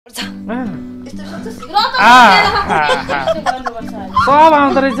सब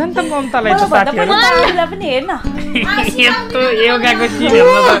आउँदो रहेछ नि त ममतालाई त साथीहरु पनि हेर्न यस्तो योगाको सिन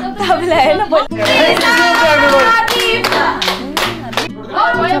हेर्नु त तपाईलाई हेर्न ममतालाई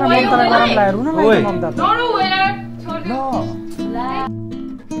गरम लाग्यो रुन लाग्यो ममता त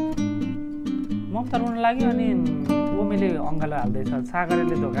ममता रुन लाग्यो अनि ओमेले अङ्गालो हाल्दैछ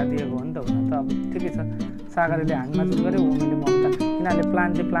सागरले धोका दिएको हो नि त हुन त अब ठिकै छ सागरले हाङमा जुन गर्यो ओमेले ममता यिनीहरूले प्लान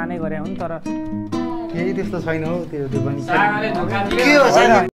चाहिँ प्लानै गरे हो नि तर केही त्यस्तो छैन हो त्यो पनि सागरले धोका दियो के हो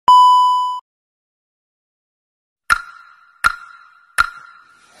छैन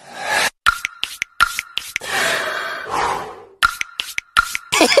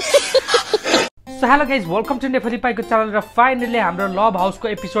So hello guys, welcome to NefoliPie को च्यानल र फाइनली हाम्रो लभ हाउसको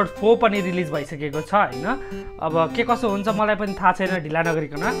एपिसोड 4 पनि रिलिज भइसकेको छ हैन। अब के कसो हुन्छ मलाई पनि थाहा छैन ढिला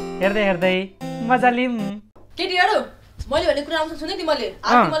नगरिकन हेर्दै हेर्दै मजा लिम। केटीहरु मैले भने कुरा आउँछ सुने तिमीले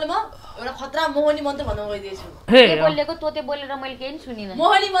आज तिमीले म एउटा खतरा मोहनी मन्त्र भन्न गइदिएछु। के बोलेको तोते बोलेर मैले केही सुनिन।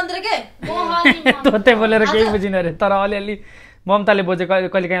 मोहनी मन्त्र के? मोहनी मन्त्र तोते बोलेर केही बुझिन रे तर अलिअलि ममताले बोजे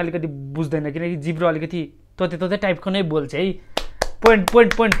कहिलेकाहीँ अलिकति बुझ्दैन किनकि जिब्रो अलिकति तोते तोते टाइपको नै बोल्छ है। पोइन्ट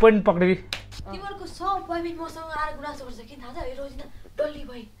पक्रेर तिमीहरुको सब भाइ मसँग आएर गुनासो गर्छ के थाहा छ यो रोजिना डल्ली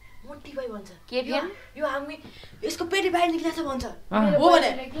भाइ मोटी भाइ भन्छ के फेर यो हामी यसको पेटी बाहिर निक्लेछ भन्छ हो भने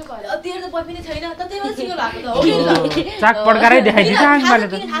तेरो त बफी नै छैन त त्यही भएर सिंगल भएको त हो कि चाक पड्कारै देखाइदिन्छ आङमाले त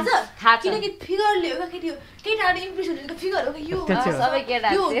थाहा छ किनकि फिगरले हो केटी हो केटाहरु इम्प्रेसन हुनेको फिगर हो यो सबै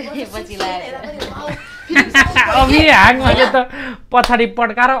केटाहरु पछि लाग्यो अबि हाङमाले त पछाडी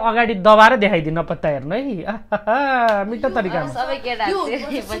पड्काएर अगाडि दबाएर देखाइदिन पत्ता हेर्नु है मिठो तरिकामा सबै केटाहरु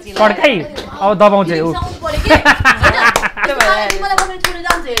पछि लाग्यो पड्काइ अब दबाउँछ उ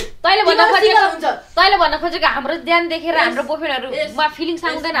तैले भन्न खोजेको हाम्रो ध्यान देखेर हाम्रो बोयफ्रेन्डहरुमा फिलिङ्स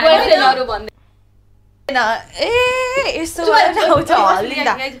आउँदैन बोयफ्रेन्डहरु भन्दै ए यस्तो आउँछ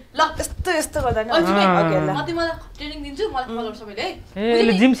हल्लिँदा ल यस्तो गर्दा नि ओके ल म तिमीलाई ट्रेनिङ दिन्छु मलाई फलो गर्छ मैले ए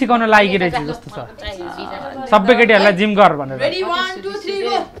ले जिम सिकाउन लागिरहेछ जस्तो छ सबै केटीहरुलाई जिम गर भनेर रेडी 1 2 3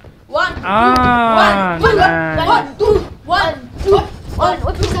 गो 1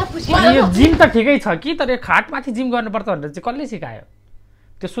 यो जिम त ठिकै छ कि तर यो खाटमाथि जिम गर्नुपर्छ भनेर चाहिँ कसले सिकायो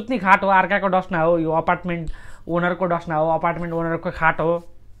त्यो सुत्ने खाट हो अर्काको डस्ना हो यो अपार्टमेन्ट ओनरको डस्ना हो अपार्टमेन्ट ओनरको खाट हो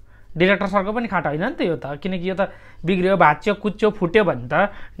डिरेक्टर सरको पनि खाट होइन नि त यो त किनकि यो त बिग्रियो भाँच्यो कुच्यो फुट्यो भने त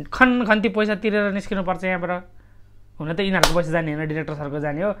खन्ती पैसा तिरेर निस्किनुपर्छ यहाँबाट हुन त यिनीहरूको पैसा जाने होइन डिरेक्टर सरको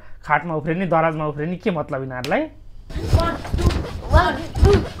जाने हो खाटमा उफ्रिने दराजमा उफ्रिने के मतलब यिनीहरूलाई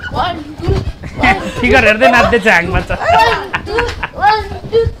फिगर हेर्दै नाच्दैछ हाँगमा छ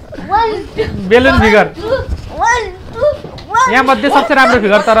बेलुन फिगर यहाँ मध्ये सबसे राम्रो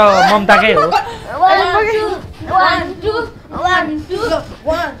फिगर तर ममताकै हो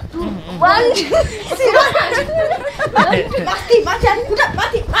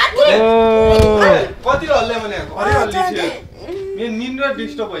कति हल्ले भने अरे हल्ले थियो मे निन्द्रा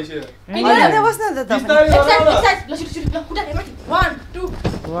डिस्टर्ब भइसक्यो अहिले बस्न त त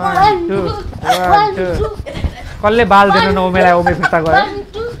कसले बाल दिएन ओमेलाई ओमे फिर्ता गयो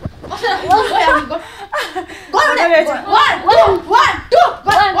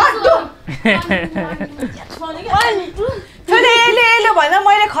भन्दा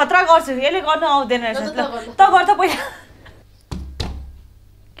मैले खतरा गर्छु यसले गर्नु आउँदैन रहेछ त गर्छ पहिला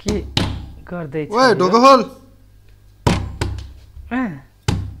के गर्दै छ ओए ढोका खोल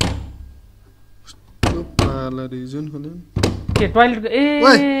पाला रिजन खोल्नु के टोयलेट ए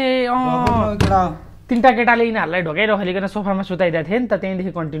तीनटा केटाले यिनीहरूलाई ढोकाइरो खेलिकन सोफामा सुताइदिएको थिए नि त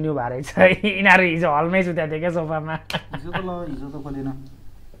त्यहीँदेखि कन्टिन्यू भएर छ यिनीहरू हिजो हलमै सुताएको थियो क्या सोफामा हिजो त खोलेन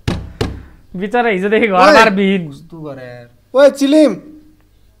बिचरा हिजोदेखि घरबार बिहिन ओए चिलिम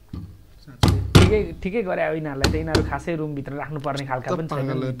ठिकै गरे हो यिनीहरूलाई त यिनीहरू खासै रुमभित्र राख्नुपर्ने खालका पनि छैन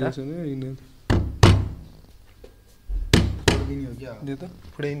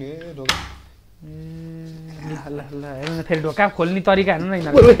फेरि ढोका खोल्ने तरिका हेर्नु न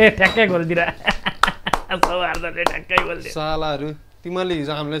यिनीहरू ठ्याक्कै खोलिदिएर ठ्याक्कै खोलिदियो सालाहरू तिमीले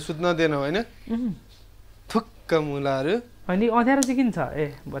हिजो हामीलाई सुत्न दिएनौ होइन थुक्क मुलाहरू अनि अँध्यारो चाहिँ किन छ ए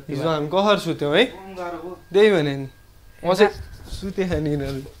बत्ती हिजो हामी कहर सुत्यौँ है त्यही भने नि अझै सुते नि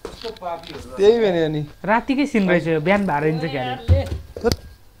यिनीहरू त्यही भने नि रातिकै सिन रहेछ बिहान भएर हिँड्छ क्यारे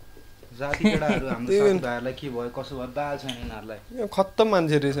जाति केटाहरू हाम्रो साथीभाइहरूलाई के भयो कसो भयो दाल छैन यिनीहरूलाई खत्तम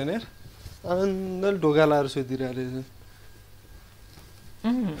मान्छे रहेछ नि यार आनन्दले ढोका लाएर सुतिरहेको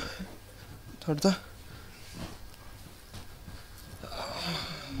रहेछ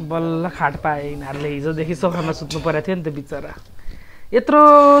बल्ल खाट पाए यिनीहरूले हिजोदेखि सोफामा सुत्नु परेको थियो नि त बिचरा यत्रो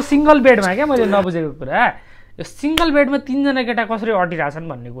सिङ्गल बेडमा क्या मैले नबुझेको कुरा यो सिङ्गल बेडमा 3 जना केटा कसरी अटिरहेछन्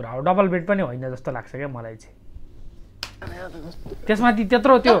भन्ने कुरा हो डबल बेड पनि होइन जस्तो लाग्छ क्या मलाई चाहिँ त्यसमाथि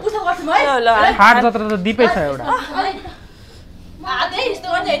त्यत्रो त्यो पुछा गर्छु म है ल हाट जत्रा त दिपै छ एउटा आधै यस्तो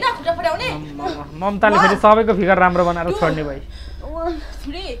गर्ने हैन खुट्टा फटाउने ममताले फेरि सबैको फिगर राम्रो बनाएर छोड्ने भाइ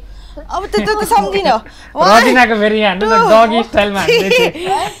 3 अब त्यो त सम्झिन रजिनाको फेरि यहाँ हेर्नु न डगी स्टाइलमा हान्दै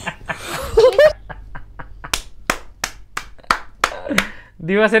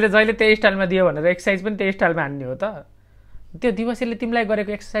दिवसले जहिले त्यही स्टाइलमा दियो भनेर एक्सर्साइज पनि त्यही स्टाइलमा हान्ने हो त त्यो दिवसले तिमीलाई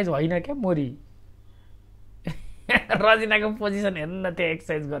गरेको एक्सर्साइज होइन क्या मोरी रजिनाको पोजिसन हेर्नु न त्यो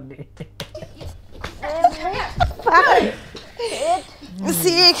एक्सर्साइज गर्ने 6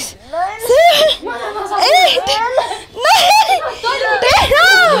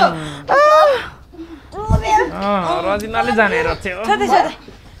 रजिनाले जाने रहेछ छोड्दै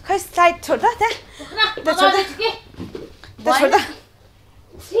खै साइड छोड त त्यहाँ त्यो छोड त्यो छोड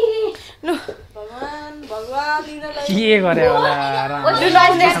लु भगवान दिनलाई के गरे होला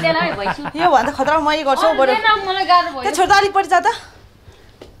यो भन्दा खतरा मैले गर्छु बरु मलाई गाह्रो भयो त्यो छोड अलिक पछि जा त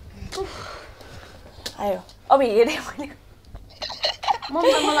आयो अब हेरे मैले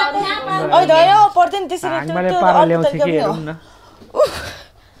ओइ दयो पर्दैन त्यसरी मैले पारा ल्याउँछु कि हेरौँ न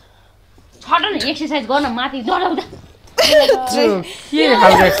छट न एक्सर्साइज गर्न माथि डराउँदा के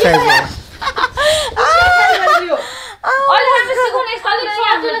खालको एक्सर्साइज हो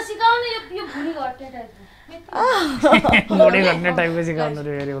मोडी गर्ने टाइपको सिकाउनु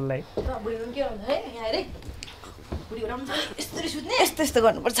रे फेरि उसलाई यस्तो यस्तो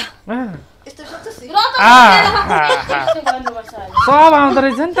गर्नुपर्छ सब आउँदो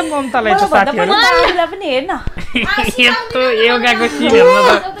रहेछ नि त ममतालाई त साथीहरू तपाईँलाई पनि हेर्न यस्तो योगाको सिन हेर्नु त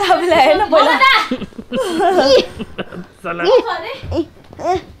तपाईँलाई हेर्न पहिला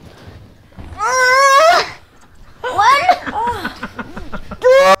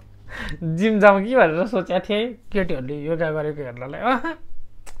जिम जाउँ कि भनेर सोचेको थिएँ केटीहरूले योगा गरेको हेर्नलाई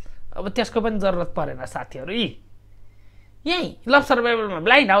अब त्यसको पनि जरुरत परेन साथीहरू यहीँ लभ सर्भाइभलमा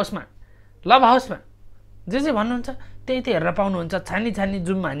ब्लाइन्ड हाउसमा लभ हाउसमा जे जे भन्नुहुन्छ त्यही त हेरेर पाउनुहुन्छ छानी छानी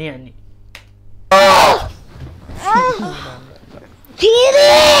जुम हानी हानी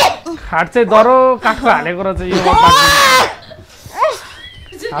हाट चाहिँ दह्रो काठको हालेको रहेछ यो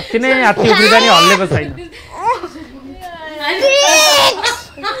हात्ती नै हात्ती उफ्रिँदा नि हल्लेको छैन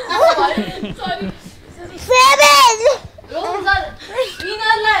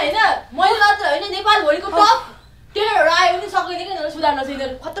मैले मात्र होइन नेपाल भरिको टप टेलरहरू आयो भने सक्दैन कि सुधार्न चाहिँ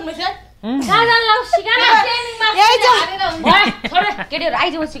खत्तम रहेछ केटीहरू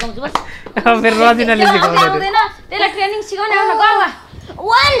आइज म सिकाउँछु बस फेरि रजिनाले सिकाउँदैन त्यसलाई ट्रेनिङ सिकाउने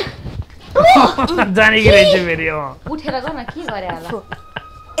जाने कि रहेछ फेरि उठेर गर्न के गरे होला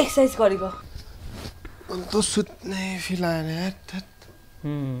एक्सर्साइज गरेको अन्त सुत्ने फिल आएन यार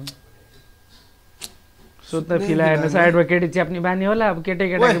सुत्न फिल आएन साइडमा केटी च्याप्ने बानी होला अब केटी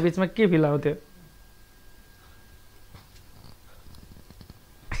केटाको बिचमा के फिल आउँथ्यो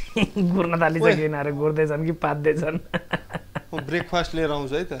गुर्न थालिसक्यो यिनीहरू गुर्दैछन् कि पात्दैछन् म ब्रेकफास्ट लिएर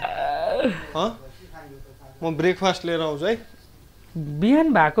आउँछु है त म ब्रेकफास्ट लिएर आउँछु है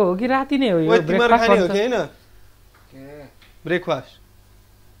बिहान भएको हो कि राति नै हो यो ब्रेकफास्ट खाने हो कि हैन ब्रेकफास्ट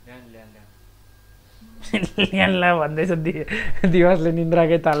ल्यान्ला भन्दैछ दिवसले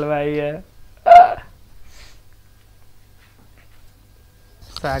निन्द्राकै तालमा आइया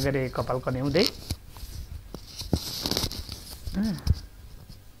सागरे कपाल कन्याउँदै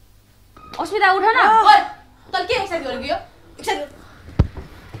अस्मिता उठ न तल के एक्सर्साइज गरेको यो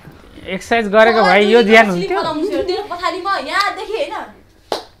एक्सर्साइज गरेको भाइ यो ज्यान हुन्थ्यो पछाडिमा यहाँ देखि हैन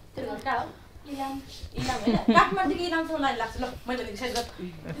त्यो घन्टा हो इलाम हैन काठमाडौँदेखि इलामसम्म लाइन लाग्छ ल मैले एक्सर्साइज गर्छु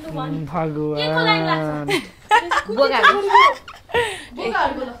भगवान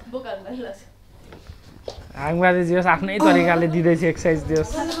बोकाहरुको ल बोकाहरु लाइन लाग्छ आङबाजे जियोस् आफ्नै तरिकाले दिँदैछ एक्सर्साइज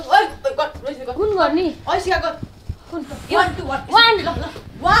दियोस् ओइ कुन गर्ने ओइ सिकाको कुन 1 2 1 1 ल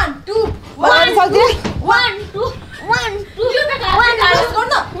 1 2 1 सक्दियो 1 2 1 2 यो त गर्न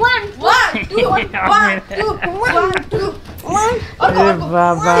 1 2 1 2 1 2 ए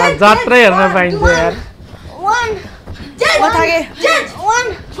बाबा जात्रै हेर्न पाइन्छ यार 1 म थाके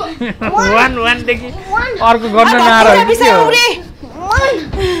 1 1 देखि अर्को गर्न नआएर के हो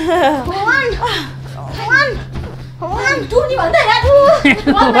 1 2 नि भन्दा यार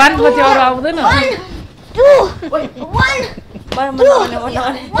 1 पछि अरु आउँदैन 1 2 1 म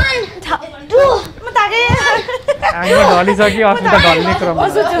थाके आङमा ढलिसक्यो अस्मिता ढल्ने क्रममा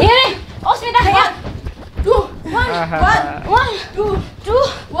हेरे अस्मिता 2 1 2 2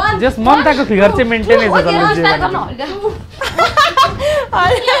 1 जस ममताको फिगर चाहिँ मेन्टेन छ जसले जे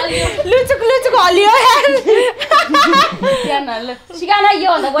लुचुक लुचुक हलियो यार सिकाउन यो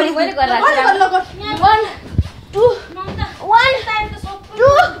भन्दा बढी मैले गरिरहेको 1 2 1 टाइम त सब 2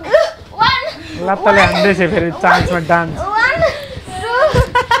 1 लत्ताले हान्दैछ फेरि चान्समा डान्स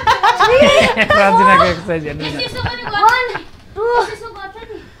रञ्जनाको एक्सर्साइज हेर्नु न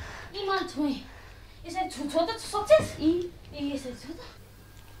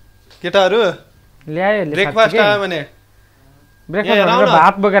केटाहरू ल्यायो ब्रेकफास्ट आयो भने ब्रेकफास्ट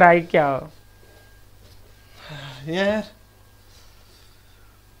भात बोकेर आयो क्या हो यार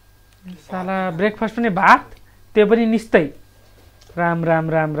साला ब्रेकफास्ट पनि भात त्यो पनि निस्तै राम राम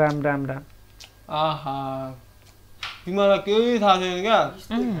राम राम राम राम आहा तिमीलाई केही थाहा छैन क्या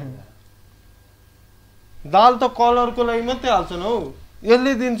दाल त कलरको लागि मात्रै हाल्छन् हौ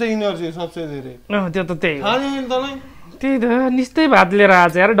यसले दिन्छ इनर्जी सबसे धेरै त्यो त त्यही हो खाने तँलाई त्यही त निस्तै भात लिएर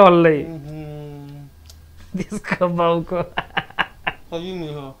आएछ यार डल्लै त्यसको बाउको सही नि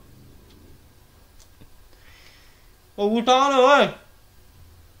हो ओ उठाउन है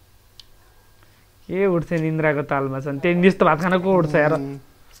के उठ्छ निन्द्राको तालमा छन् त्यही निस्तो भात खान को उठ्छ यार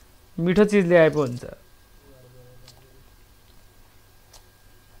मिठो चिज ल्याए पो हुन्छ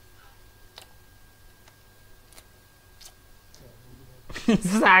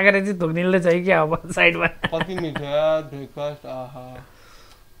सागर चाहिँ धुक्निल्दै छ कि अब साइडमा कति मिठो यार ब्रेकफास्ट आहा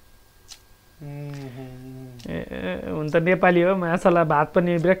हुन्छ नेपाली हो मासला भात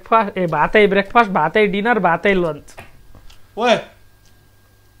पनि ब्रेकफास्ट भातै ब्रेकफास्ट भातै डिनर भातै लन्च ओए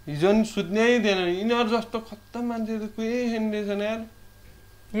हिजो नि सुत्नै दिएन यिनीहरू जस्तो खत्तम मान्छे त कोही हिँड्दैछन् यार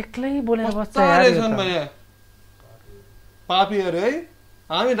एक्लै बोलेर बस्छ रहेछन् भने पापीहरू है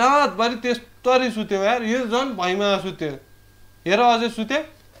हामी रातभरि त्यस्तरी सुत्यौँ यार यो झन् भैमा सुत्यो हेर अझै सुत्यो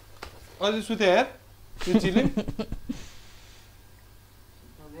हेर त्यो चिली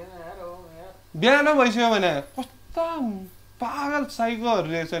बिहान भइसक्यो भने कस्ता पागल साइकोहरू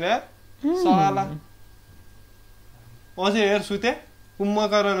रहेछन् यार साला अझै हेर सुत्यो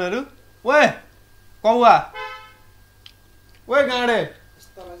कुम्भकरणहरू ओए कौवा ओए गाडे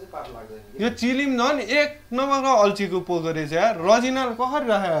यो चिलिम झन् एक नम्बरको अल्छीको पोको रहेछ यार रजिनाल कसरी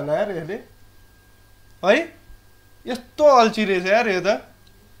राख्यो होला यार यसले है यस्तो अल्छी रहेछ यार यो त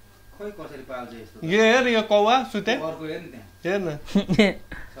यो हेर यो कौवा सुते हेर न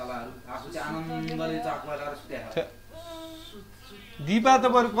दिपा त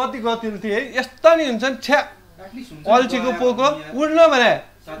बरु कति गतिलो थिए है यस्ता नि हुन्छन् छ्या अल्छीको पोको उड्न भने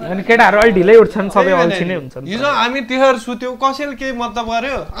अनि केटाहरू अलि ढिलै उठ्छन् सबै अल्छी नै हुन्छन् हिजो हामी तिहार सुत्यौँ कसैले केही मतलब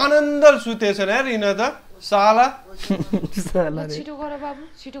गर्यो आनन्द सुतेछन् यार यिनीहरू त साला छिटो गर बाबु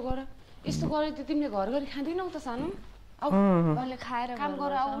छिटो गर यस्तो गरे त तिमीले घर गरी खाँदैनौ त सानो खाएर काम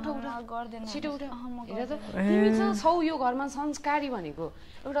गर उठ गर्दैन छिटो उठ हेर त तिमी चाहिँ छौ यो घरमा संस्कारी भनेको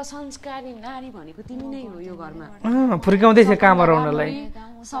एउटा संस्कारी नारी भनेको तिमी नै हो यो घरमा फुर्काउँदैछ काम गराउनलाई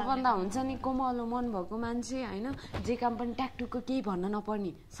सबभन्दा हुन्छ नि कोमलो मन भएको मान्छे होइन जे काम पनि ट्याकटुकको केही भन्न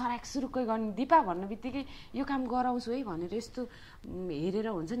नपर्ने सराक सुरुक्कै गर्ने दिपा भन्ने बित्तिकै यो काम गराउँछु है भनेर यस्तो हेरेर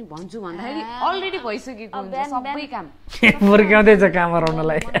हुन्छ नि भन्छु भन्दाखेरि अलरेडी भइसकेको हुन्छ सबै काम फुर्काउँदैछ काम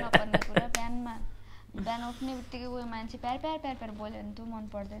गराउनलाई बिहान उठ्ने बित्तिकै उयो मान्छे प्यार प्यार प्यार प्यार बोल्यो भने तँ मन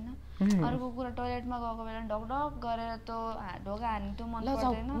पर्दैन अर्को कुरा टोइलेटमा गएको बेला ढकढक गरेर तँ ढोका हान्ने तँ मन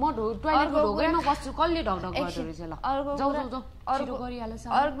पर्दैन म टोइलेटको ढोकैमा बस्छु कसले ढकढक गर्दो रहेछ ल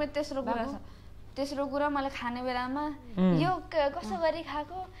अर्को तेस्रो कुरा मैले खाने बेलामा यो कस्तो गरी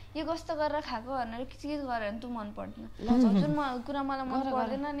खाएको यो कस्तो गरेर खाएको भनेर किचकिच गऱ्यो भने तँ मन पर्दैन जुन कुरा मलाई मन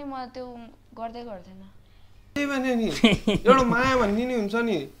पर्दैन नि म त्यो गर्दै गर्दैन त्यही भने नि एउटा माया भन्ने नि हुन्छ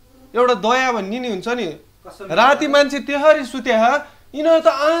नि एउटा दया भन्ने नि हुन्छ नि राति मान्छे तेहरी सुते यिनीहरू त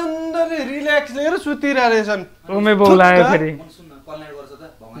आनन्दले रिल्याक्स लिएर सुतिरहेछन्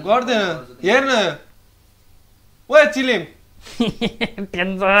गर्दैन हेर्न ओ चिलिम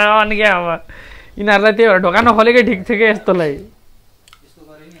टेन्सन क्या अब यिनीहरूलाई त्यो ढोका नखोलेकै ठिक थियो क्या यस्तोलाई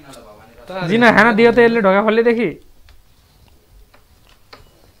जिन खाना दियो त यसले ढोका खोलेदेखि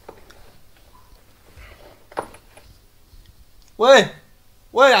ओए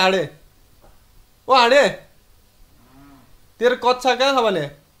ओए हाडे ओ हाडे तेरो कच्चा कहाँ छ भने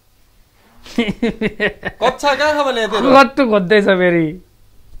कच्चा कहाँ छ भने कत्तु खोज्दैछ फेरि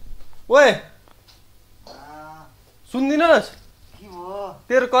ओए सुन्दिनस्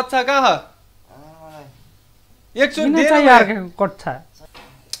तेरो कच्चा कहाँ छ एकचोटि कच्चा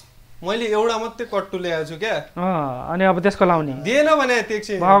मैले एउटा मात्रै कट्टु ल्याएको छु क्या अनि अब त्यसको लाउने दिएन भने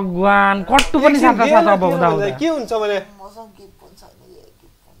त्यसै भगवान कट्टु पनि साथा साथा अब हुँदा हुँदा के हुन्छ भने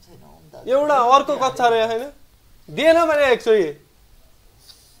एउटा अर्को कच्चा रहेछ हैन दिएन भने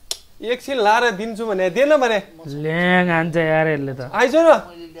एकछिन लाएर दिन्छु भने दिएन भने ल्याङ हान्छ यार यसले त आइज न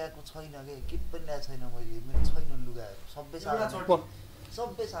मैले ल्याएको छैन के केही पनि ल्याएको छैन मैले मेरो छैन लुगाहरू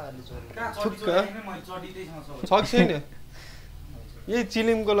सबै सागरले चोरेको छ छैन यही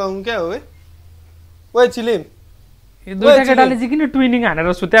चिलिमको लाउँ क्या हो है ओए चिलिम यो दुईटा केटाले चाहिँ किन ट्विनिङ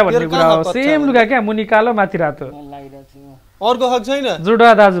हानेर सुत्या भन्ने कुरा हो सेम लुगा क्या मुनि कालो माथि रातो अर्को हक छैन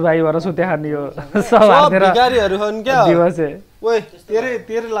जुडा दाजुभाइ भएर सुत्या खाने हो सब हातेर भिखारीहरू हुन् क्या दिवसे ओए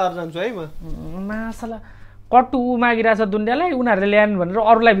तेरे लाएर जान्छु है म मासला कट्टु मागिरहेछ दुनियाँलाई उनीहरूले ल्याउनु भनेर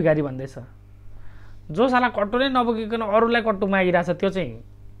अरूलाई भिखारी भन्दैछ जो साला कट्टु नै नबोकिकन अरूलाई कट्टु मागिरहेछ त्यो चाहिँ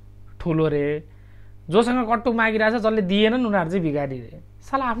ठुलो रे जोसँग कट्टु मागिरहेछ जसले दिएनन् उनीहरू चाहिँ भिखारी रे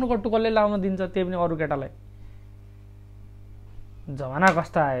साला आफ्नो कट्टु कसले लाउन दिन्छ त्यही पनि अरू केटालाई जमाना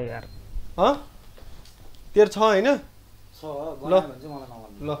कस्तो आयो यार तेरो छ होइन ल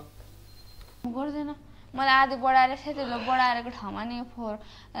गर्दैन मलाई आधी बढाएर सेतो बढाएको ठाउँमा नि फोहोर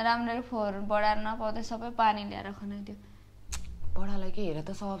राम्ररी फोहोर बढाएर नपाउँदै सबै पानी ल्याएर खनाइदियो बडालाई के हेर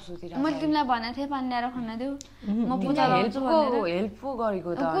त सब सुतिर मैले तिमीलाई भनेको थिएँ पानी ल्याएर खनाइदियो म पुजा हेल्प पो गरेको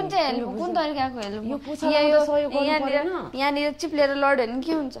त कुन चाहिँ हेल्प कुन तरिकाको हेल्प यहाँनिर चिप्लेर लड्यो भने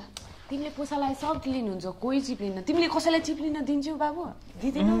के हुन्छ तिमीले पोसालाई सब लिनुहुन्छ कोही चिप्लिन तिमीले कसैलाई चिप्लिन दिन्छौ बाबु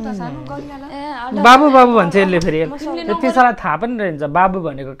दिँदैनौ त सानो गरिहाल बाबु बाबु भन्छ यसले फेरि यति साला थाहा पनि रहन्छ बाबु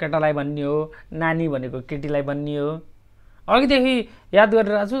भनेको केटालाई भन्ने हो नानी भनेको केटीलाई भन्ने हो अघिदेखि याद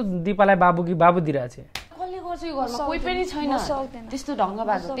गरिरहेको छु दिपालाई बाबु कि बाबु दिइरहेको छ कसले गर्छ यो घरमा कोही पनि छैन त्यस्तो ढङ्ग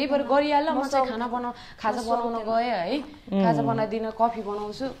भएको त्यही भएर गरिहाल म चाहिँ खाजा बनाउन गएँ है खाजा बनाइदिन कफी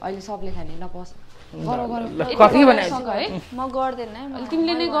बनाउँछु अहिले सबले खाने ल बस कफी बनाइदिन्छु है म गर्दैन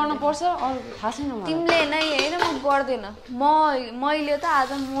तिमीले नै गर्न पर्छ अरू थाहा छैन तिमीले नै हैन म गर्दैन मैले त आज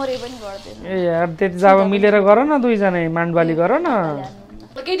मरे पनि गर्दैन ए यार त्यति जब मिलेर गर न दुईजना मान्डवाली गर न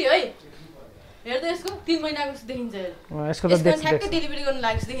केटी है हेर्दा यसको 3 महिनाको जस्तो देखिन्छ यसको त देख्छ ठ्याक्कै डेलिभरी गर्न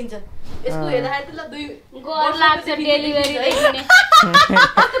लागेको देखिन्छ यसको हेर्दाखेरि त ल 2 गर लाग्छ डेलिभरी देखिने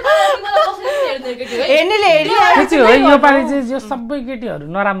हेर्नेले हेरिरहेको हो यो पालि चाहिँ यो सबै केटीहरू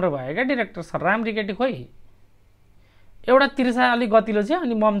नराम्रो भयो क्या डिरेक्टर सर राम्री केटी खोइ एउटा तिर्सा अलिक गतिलो छ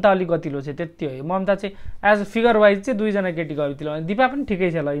अनि ममता अलिक गतिलो छ त्यति हो ममता चाहिँ एज फिगर वाइज चाहिँ दुईजना केटी गतिलो अनि दिपा पनि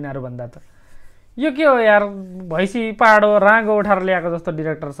ठिकै छ ल यिनीहरू भन्दा त यो के हो यार भैँसी पाडो राँगो उठाएर ल्याएको जस्तो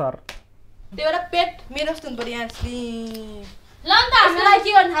डिरेक्टर सर त्यो एउटा पेट मेरो जस्तो हुनुपर्यो यहाँ स्लिम ल नि त हामीलाई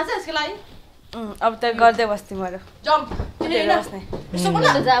के गर्नु थाहा छ यसको लागि अब त गर्दै बस्ती मेरो जम्प बस्ने यसो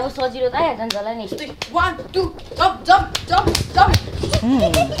गर्नु त अब सजिलो त आइहाल्छ होला नि 1 2 जम्प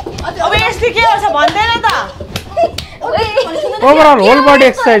अब यसले के गर्छ भन्दैन त ओभरअल होल बडी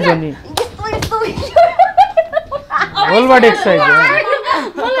एक्सरसाइज हो नि होल बडी एक्सरसाइज हो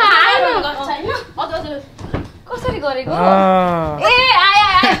कसरी गरेको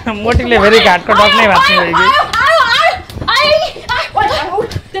मोटीले फेरि घाटको डक्नै भएको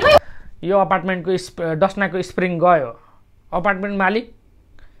यो अपार्टमेन्टको डस्नाको स्प्रिङ गयो अपार्टमेन्ट मालिक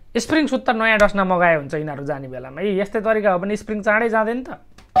स्प्रिङ सुत्ता नयाँ डस्ना मगाए हुन्छ यिनीहरू जाने बेलामा यस्तै तरिका हो भने स्प्रिङ चाँडै जाँदैन त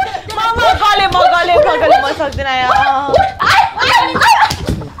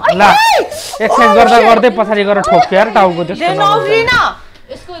ल एक्सर्साइज गर्दा गर्दै पछाडि गएर ठोक्यो यार टाउको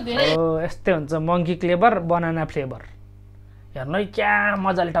त्यस्तो यस्तै हुन्छ मङ्की क्लेभर बनाना फ्लेभर हेर्नु है क्या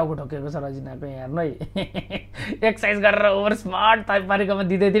मजाले टाउको ठोकेको छ रजिनाको हेर्नु है एक्सर्साइज गरेर ओभर स्मार्ट टाइप पारेकोमा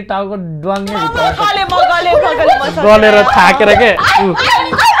दिँदै थिएँ टाउको डङ्गे गलेर थाकेर के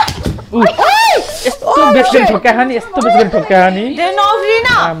यस्तो बेसगरी ठोक्या खाने यस्तो बेसगरी ठोक्या खाने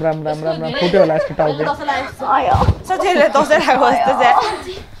राम राम राम राम राम फुट्यो होला यसको टाउको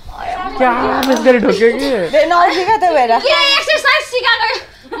क्या बेसगरी ठोक्यो कि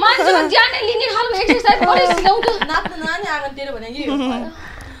मान्छेको ज्यानै लिने खालको एक्सरसाइज गरे सिकाउँछु नाच्न नानी आँगन तेरो भने कि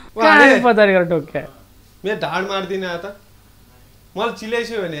पछाडि गरेर ठोक्या मेरो ढाड मार्दिन त मलाई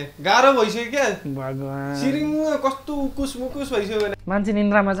चिलाइसक्यो भने गाह्रो भइसक्यो क्या भगवान् सिरिङ कस्तो उकुस मुकुस भइसक्यो भने मान्छे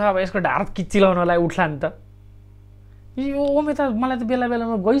निन्द्रामा छ अब यसको ढाड चिलाउनलाई उठ्ला नि त यो ओमे त मलाई त बेला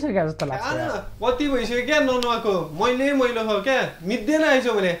बेलामा गइसक्यो जस्तो लाग्छ कति भइसक्यो क्या ननुहाको मैलो हो क्या मिल्दैन आइछ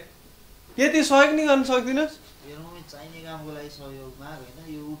भने त्यति सहयोग नि गर्न सक्दिनस् चाहिने कामको लागि सहयोगमा हैन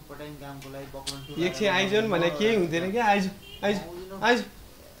यो उटपटाङ कामको लागि बक्लन एकछिन आइज नि भने केही हुँदैन क्या आइज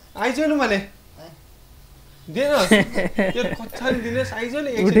नि भने दिएन त्यो कच्छान दिनेस् आइज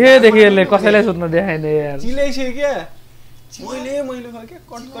नि उठेदेखि यसले कसैलाई सुत्न देखाइने यार चिलाइसक्यो क्या मैलो हो क्या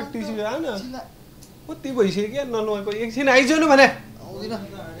कटकटी छ हैन कति भइसक्यो क्या ननुहाको एकछिन आइज नि भने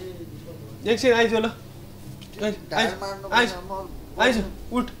एकछिन आइज ल आइज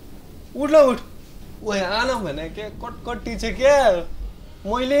उठ ल उठ ओए आन भने के कटकटी छ क्या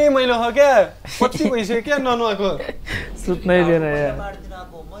मैलो हो क्या कति भइसक्यो क्या ननुहाको सुत्नै दिएन यार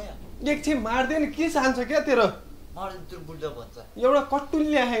एकछिन मार्दैन के चाहन्छ क्या तेरो एउटा कट्टुन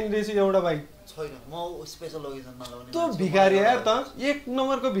ल्याखाइन रहेछ एउटा भाइ छैन म स्पेशल ओकेजनमा लाउने त्यो भिखारी यार त एक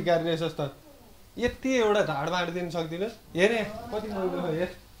नम्बरको भिखारी रहेछस् त यति एउटा ढाड मार्दिन सक्दिनस् हेर कति मैलो हो हेर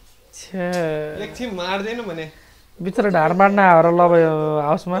एकछिन मार्दैन भने बिचरा ढाड मार्न आएर ल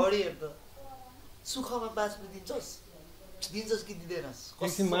हाउसमा सुखमा बाँच्नु दिन्छस् दिन्छस् कि दिँदैनस्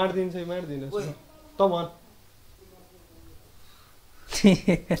एकछिन मार्दिन्छ मार्दिनुहोस् त भन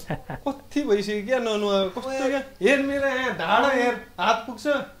कति भइसक्यो क्या ननुहा कस्तो क्या हेर मेरो यहाँ ढाडा हेर हात पुग्छ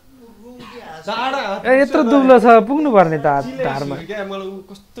ढाडा हात यत्रो दुब्लो छ पुग्नु पर्ने त ढाडमा क्या मलाई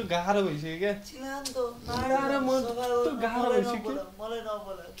कस्तो गाह्रो भइसक्यो क्या चिलान त कस्तो गाह्रो भइसक्यो मलाई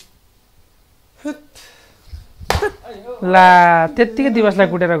नबोला ला त्यत्तिकै दिवसलाई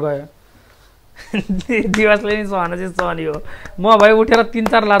कुटेर गयो दिवसले नि सहन चाहिँ सहनी हो म भए उठेर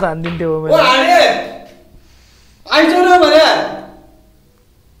 3-4 लात हानिदिन्थ्यो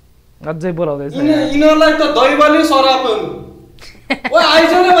अझै बोलाउँदैछ यिनीहरूलाई त दैवले सराप ओ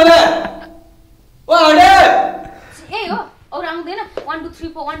आइज न भने ओ हडे ए हो और आउँदैन 1 2 3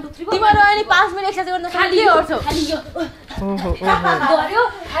 4 1 2 3 4 तिम्रो अनि 5 मिनेट एक्सर्साइज गर्न खाली के गर्छौ खाली यो गर्यो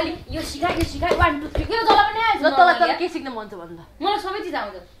खाली यो सिकाइ 1 2 3 यो जला पनि आयो ल तँलाई के सिक्न मन छ भन्न मलाई सबै चिज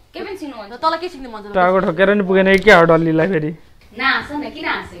आउँछ के पनि सिक्नु मन छ तँलाई के सिक्न मन छ टागो ठोकेर नि पुगेन के हो डल्लीलाई फेरि नास न किन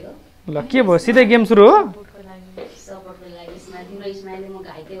हाँसेको ल के भयो सिधै गेम सुरु हो सपोर्टको लागि तिम्रो स्माइलले म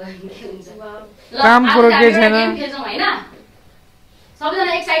घाइते भयो के हुन्छ काम कुरो के छैन गेम खेल्छौँ हैन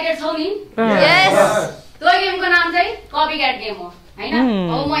सबैजना एक्साइटेड छौ नि यस त्यो गेमको नाम चाहिँ कपी क्याट गेम हो हैन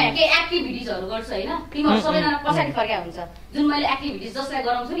अब म यहाँ के एक्टिभिटिजहरु गर्छु हैन तिमीहरु सबैजना पछाडी फर्केका हुन्छ जुन मैले एक्टिभिटिज जसलाई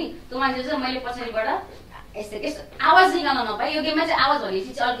गराउँछु नि त्यो मान्छे चाहिँ मैले पछाडीबाट यस्तो आवाज निकाल्न नपाए यो गेममा चाहिँ आवाज भन्ने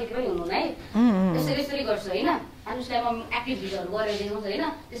चिज अलिकति पनि हुनु है यसरी गर्छु हैन अनि उसलाई म एक्टिभिटिजहरु गरेर देखाउँछु हैन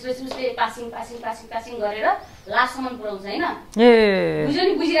त्यसपछि उसले पासिङ गरेर लास्टसम्म पुर्याउँछ हैन ए बुझ्यो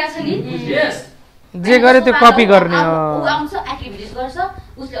नि बुझिरहेछ नि यस जे गरे त्यो कपी गर्ने हो उ आउँछ एक्टिभिटिज गर्छ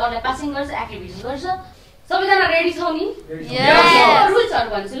उसले अरूलाई पासिङ गर्छ एक्टिभिटिज गर्छ सबैजना रेडी छौ नि यस रुल्सहरु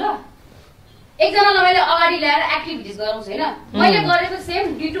भन्छु ल एकजनालाई मैले अगाडि ल्याएर एक्टिभिटिज गराउँछु हैन मैले गरेको सेम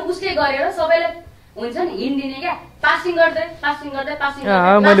डिटो उसले गरेर सबैलाई हुन्छ नि हिन्दिने क्या पासिङ गर्दै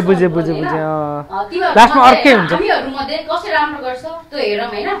मैले बुझे लास्टमा अर्कै हुन्छ हामीहरु मध्ये कसले राम्रो गर्छ त्यो हेरौँ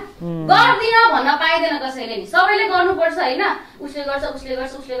हैन गर्दिन भन्न पाइदैन कसैले नि सबैले गर्नु पर्छ हैन उसले गर्छ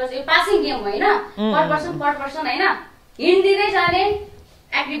यो पासिङ गेम हो हैन पर पर्सन हैन हिन्दिँदै जाने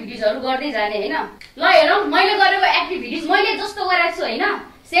एक्टिभिटिजहरु गर्दै जाने हैन ल हेरौँ मैले गरेको एक्टिभिटिज मैले जस्तो गरेको छु हैन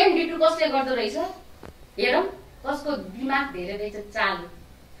सेम डिटो कसले गर्दो रहेछ हेरौँ कसको दिमाग धेरै रहेछ चालु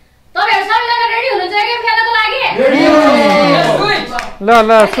तपाईहरु सबैजना रेडी हुनुहुन्छ गेम खेल्नको लागि ल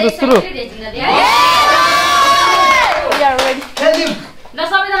सुरु We are ready. ल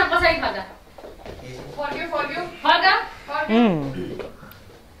सबैजना पछाडी फर्का फर्का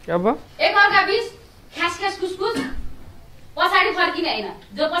अब एक अर्का बीच खास खुसखुस पछाडी फर्किने हैन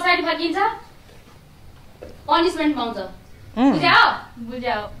जो पछाडी फर्किन्छ पनिशमेन्ट पाउँछ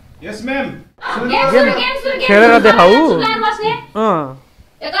बुझ्यौ यस म्याम खेलेर देखाऊ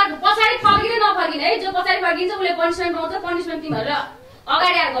एक अर्का पछाडी फर्किने नफर्किने है जो पछाडी फर्किन्छ उसले पनिशमेन्ट पाउँछ पनिशमेन्ट तिमीहरुले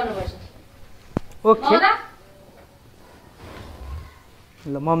अगाडि आएर गर्नुपर्छ ओके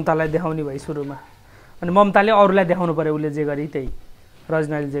ल ममतालाई देखाउने भई सुरुमा अनि ममताले अरूलाई देखाउनु पर्यो उसले जे गरी त्यही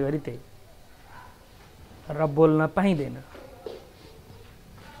रजनाले जे गरी त्यही र बोल्न पाइँदैन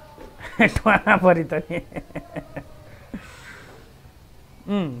ठुवा परि त नि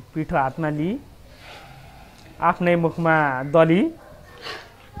पिठो हातमा लिई आफ्नै मुखमा दली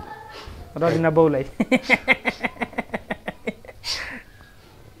रजना बाउलाई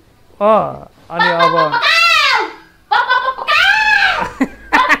अनि अब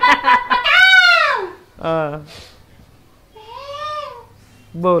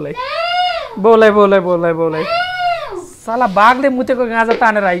बोलाई साला बाघले मुतेको गाँजा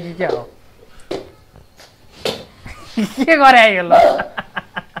तानेर आयो कि क्या हो के गरे आयो ल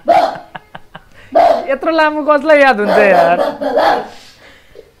यत्रो लामो कसलाई याद हुन्छ यार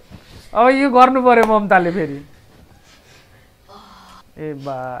अब यो गर्नु पर्यो ममताले फेरि ए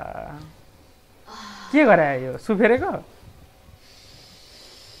बा के गरे आयो सुफेरेको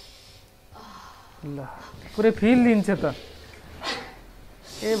ल पुरै फिल लिन्छ त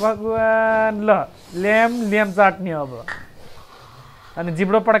ए भगवान ल ल्याम चाट्ने अब अनि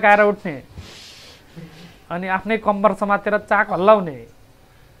जिब्रो पड्काएर उठ्ने अनि आफ्नै कम्बर समातेर चाक हल्लाउने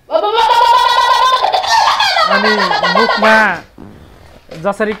अनि मुखमा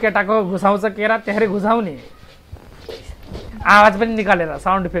जसरी केटाको घुसाउँछ केरा त्यसरी घुसाउने आवाज पनि निकालेर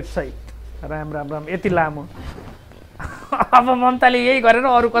साउन्ड इफेक्ट सहित राम यति लामो अब ममताले यही गरेर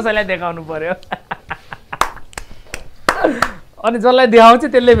अरू कसैलाई देखाउनु पर्यो अनि जसलाई देखाउँछ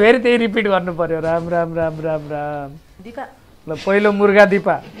त्यसले फेरि त्यही रिपिट गर्नु पर्यो राम दिपा ल पहिलो मुर्गा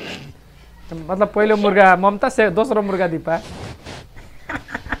दिपा मतलब पहिलो मुर्गा ममता दोस्रो मुर्गा दिपा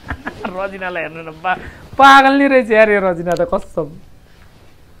रजिनालाई हेर्नु न पागल नि रहेछ यार यो रजिना त कसम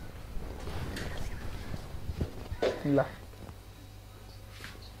ल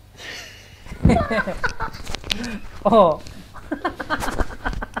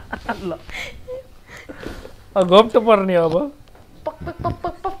ल घोप्टो पर्ने अब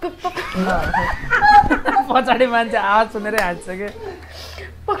पछाडि मान्छे आवाज सुनेरै हाँस्छ के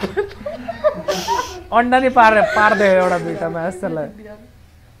अन्डा नि पार्दै एउटा दुइटामा जस्तोलाई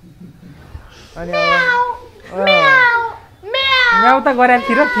अनि म्याउ त गरेको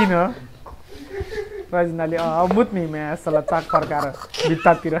थिएँ र किन रजिनाले मुत्ने म्या जस्तोलाई चाक फर्काएर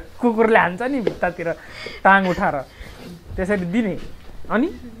भित्तातिर कुकुरले हान्छ नि भित्तातिर टाङ उठाएर त्यसरी दिने अनि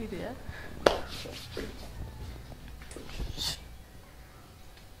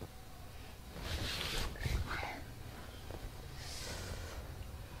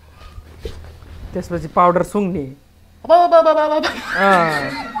त्यसपछि पाउडर सुँग्ने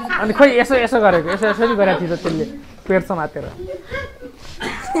अनि खोइ यसो यसो गरेको यसरी गरेको थियो त त्यसले पेट समातेर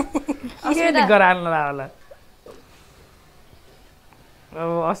के गराल्नु होला अब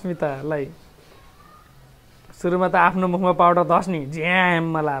अस्मितालाई सुरुमा त आफ्नो मुखमा पाउडर धस्ने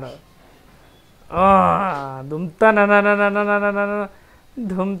झ्याममा लाएर धुम्ता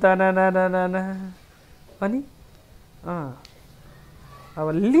धुम्ता अनि अब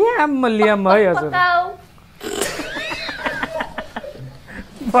लियाम है हजुर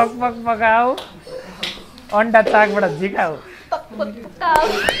पक पक पकाऊ अन्डा चाकबाट झिकाऊ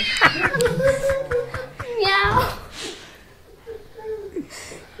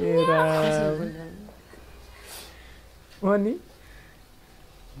अनि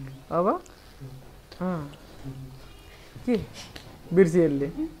अब के बिर्सिएले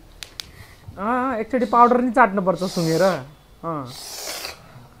एकचोटि पाउडर नि चाट्नुपर्छ सुँगेर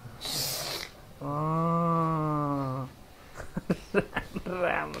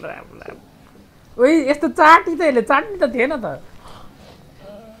राम राम राम ओइ यस्तो चाटी त यसले चाट्ने त थिएन त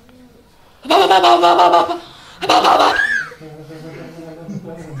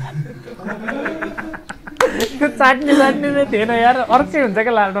त्यो चाट्ने नै थिएन यार अर्कै हुन्छ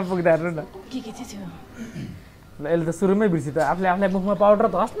क्या लालमा पुग्दा हेर्नु न के चाहिँ थियो ल यसले त सुरुमै बिर्सि त आफूलाई मुखमा पाउडर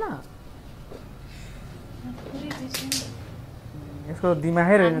धस् न यसको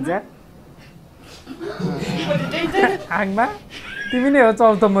दिमागै रहेन चाहिँ आङमा तिमी नै हो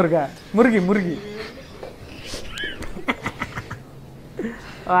चौथो मुर्गी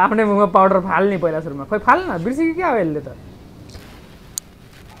आफ्नै मुखमा पाउडर फाल्ने पहिला सुरुमा खोइ फाल्न बिर्सियो क्या हो यसले त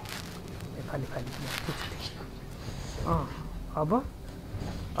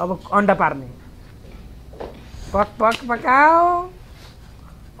अब अन्डा पार्ने पक पक पकाऊ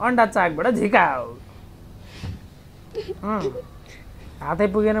अन्डा चाकबाट झिकाऊ हातै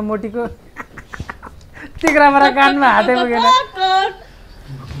पुगेन मोटीको तिग्राबाट कानमा हातै पुगेन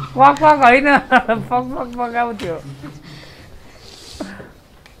पक पक होइन पक पक पकाऊ थियो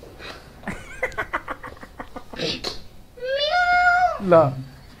ल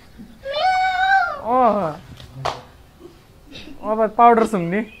अब पाउडर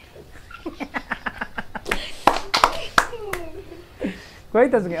सुँग्ने खोइ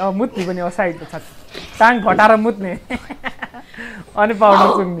त सुँगे मुत्ने पनि साइडको छ टाङ फटाएर मुत्ने अनि पाउडर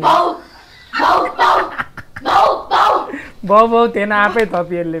सुँग्ने बाउ थिएन आफै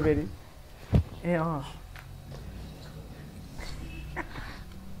थपी यसले फेरि ए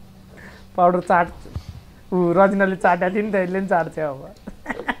पाउडर चाट रजिनाले चाटेको थियो नि त यसले पनि चाट्छ अब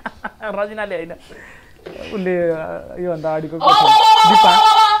रजिनाले होइन उसले योभन्दा अगाडिको दिपा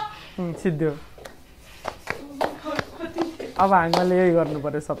सिद्धो अब हामीले यही गर्नु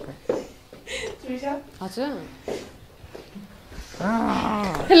पर्यो सबै हजुर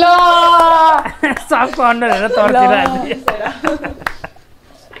हेलो सबको अन्डर हेरेर तर्किरहेको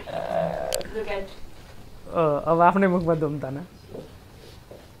अब आफ्नै मुखमा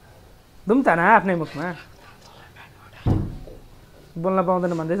धुम्ताना आफ्नै मुखमा बोल्न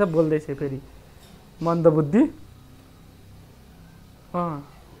पाउँदैन भन्दैछ बोल्दैछ फेरि मन्दबुद्धि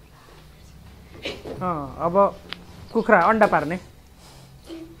अब कुखुरा अन्डा पार्ने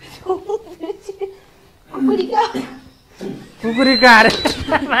कुकुरी कहाँ अरे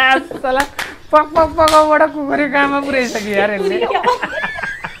मासला पक पक पकाउबाट कुकुरी कहाँमा पुऱ्याइसक्यो यार यसले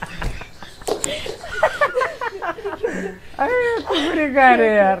कुकुरी कहाँ अरे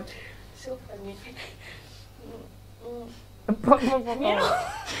यार पक पक पकाउ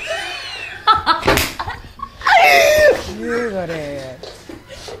के गरे यार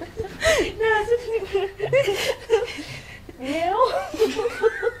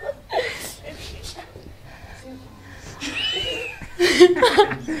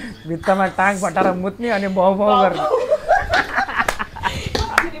भित्तामा टाङ फटाएर मुत्ने अनि भाउ भाउ गर्ने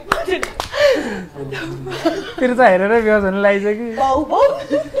तिर्चा हेरेर बेहोस हुन लागिसक्यो कि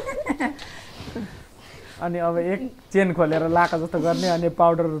अनि अब एक चेन खोलेर लाका जस्तो गर्ने अनि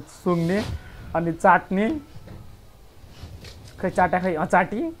पाउडर सुँग्ने अनि चाट्ने खै चाटा खै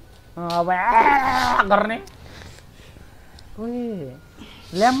चाटी अब गर्ने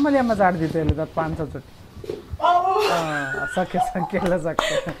ल्याम्मा चाट्दियो त्यसले त 500 चोटि सक्यो ल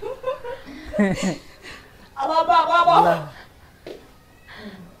सक्यो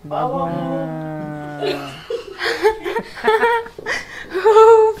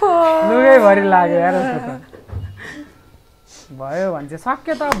लुगैभरि लाग्यो यार भयो भन्छ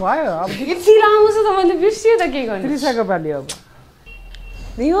सक्यो त भयो अब यति लामो छ त मैले बिर्सिएँ त के गर्ने त्रिसाको पाली अब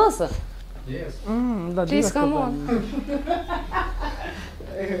दियोस् ल त्यसको म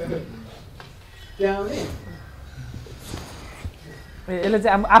यसले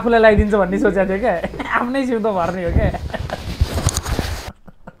चाहिँ आफूलाई लगाइदिन्छ भन्ने सोचेको थियो क्या आफ्नै सिउँदो भर्ने हो क्या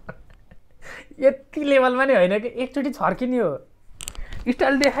यति लेभलमा नि होइन कि एकचोटि छर्किने हो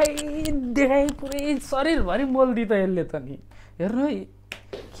स्टाइल देखाइ पुरै शरीरभरि मोल्दी त यसले त नि हेर्नु है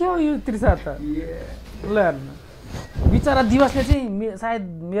के हो यो त्रिसा त ल हेर्नु बिचरा दिवसले चाहिँ सायद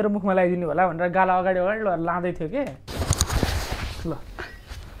मेरो मुखमा लगाइदिनु होला भनेर गाला अगाडि लाँदै थियो के ल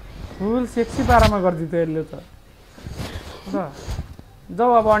फुल सेक्सी पारामा गरिदियो यसले त ल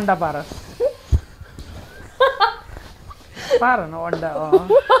जाऊ अब अन्डा पार न अन्डा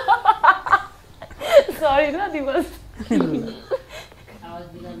सरी ल दिवस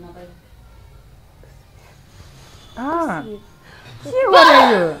के गरे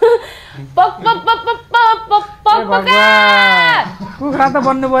यो कुखुरा त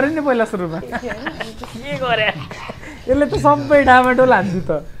बन्नु पर्यो नि पहिला सुरुमा के गरे यसले त सबै डामाडोल हान्थ्यो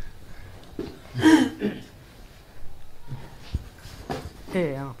त ए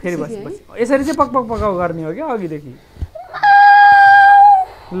फेरि बस यसरी चाहिँ पकाउ गर्ने हो क्या अघिदेखि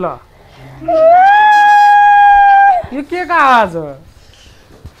ल यो के को आवाज हो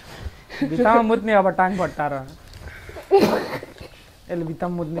भित्तामा मुत्ने अब टाङ फट्टाएर यसले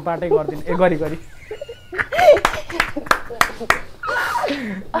भित्तामा मुत्ने पाटै गरिदिनु गरी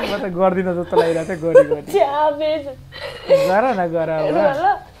म त गर्दिनँ जस्तो लागिरहेको थियो गर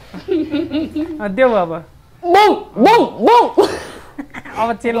न देऊ अब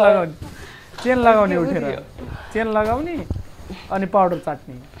चेन लगाउने उठेर चेन लगाउने अनि पाउडर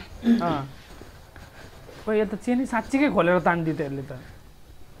चाट्ने यो त चेनी साँच्चीकै खोलेर तान्दी त यसले त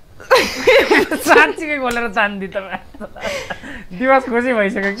साँच्चीकै खोलेर तान्दी त दिवस खुसी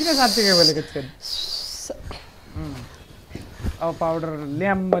भइसक्यो किन साँच्चीकै खोलेको चेन अब पाउडर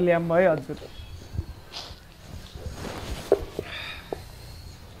ल्याम्ब है हजुर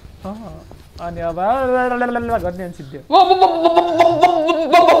अनि अब गर्ने अनि सिद्धि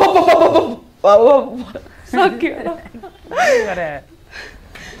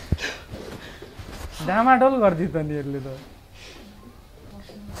डामाडोल गरिदियो त नि यसले त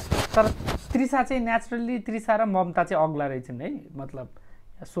तर त्रिसा चाहिँ नेचुरली त्रिसा र ममता चाहिँ अग्ला रहेछन् है मतलब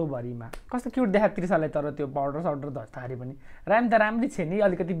सोभरिमा कस्तो क्युट देखा त्रिसालाई तर त्यो पाउडर साउडर धस्दाखेरि पनि राम त राम्रै छ नि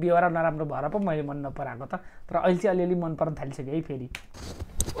अलिकति बेहोरा नराम्रो भएर पो मैले मन नपराएको त तर अहिले चाहिँ अलिअलि मन पर्न थालिसक्यो है फेरि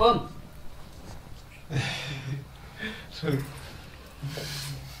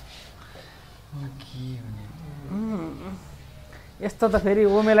यस्तो त फेरि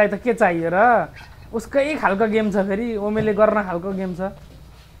ओमेलाई त के चाहियो र उसकै खालको गेम छ फेरि ओमेले गर्न खालको गेम छ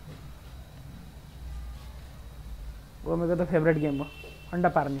ओमेको त फेभरेट गेम हो अन्डा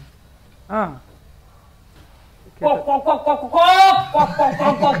पार्ने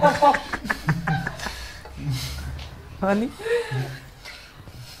अनि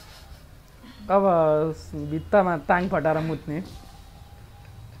अब भित्तामा टाङ फटाएर मुत्ने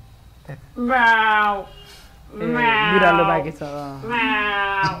बिरालो बाँकी छ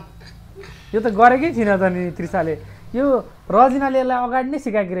यो त गरेकै थिएन त नि त्रिसाले यो रजिनाले यसलाई अगाडि नै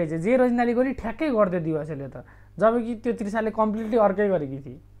सिकाएकी रहेछ जे रजिनाले गरी ठ्याक्कै गरिदियो दिवसले त जबकि त्यो त्रिसाले कम्प्लिटली अर्कै गरेकी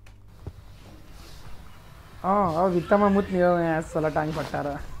थिए अब भित्तामा मुत्ने हो यहाँ सला टाङ फटाएर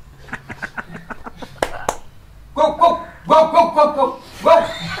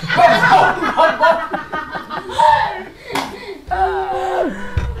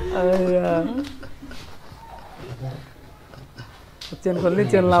चेन खोल्ने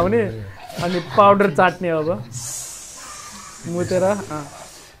चेन लाउने अनि पाउडर चाट्ने अब मुतेर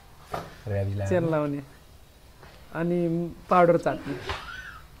चेन लाउने अनि पाउडर चाट्ने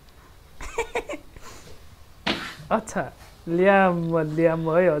अच्छा ल्याम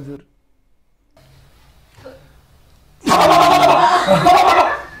है हजुर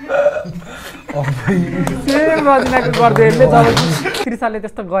सेम रचनाको गर्दै जब त्रिसाले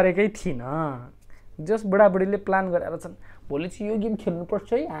त्यस्तो गरेकै थिएन जस बुढाबुढीले प्लान गरेर छन् भोलि चाहिँ यो गेम खेल्नुपर्छ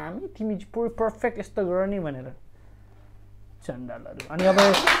है हामी तिमी पुरै पर्फेक्ट यस्तो गर नि भनेर चण्डालहरू अनि अब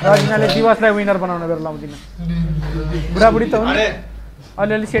रचनाले दिवसलाई विनर बनाउन गरेर लाउँदिन बुढाबुढी त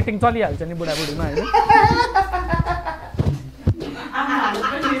अलिअलि सेटिङ चलिहाल्छ नि बुढाबुढीमा होइन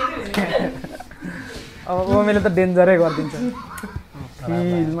अब ओमेले त डेन्जरै गरिदिन्छ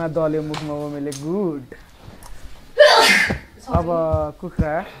फिलमा दल्यो मुखमा ओमेले गुड अब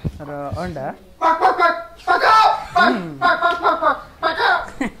कुखुरा र अन्डा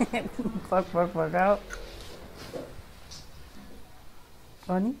पकाऊ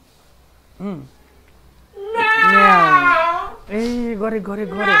अनि ए गरे गरे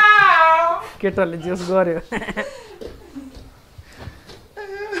गरे केटाले जेस गर्यो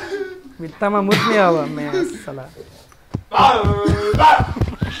भित्तामा मुत्ने अब म्यासला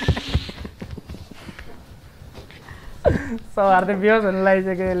सवार त बेहोस हुनु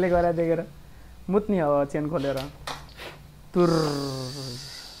लागिसक्यो यसले गरा देखेर मुत्ने अब चेन खोलेर तुर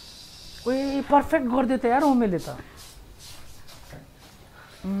ओए पर्फेक्ट गरिदियो त यार ओमेले त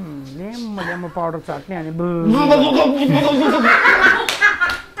ल्याम्म ल्याम्म पाउडर चाट्ने अनि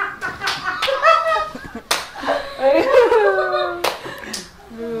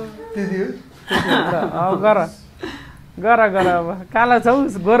गर गर गर अब काला छौ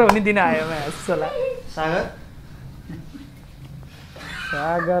गोरो हुने दिन आयो म्यासला सागर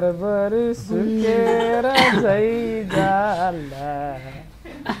सागर बरु सुकेर जाला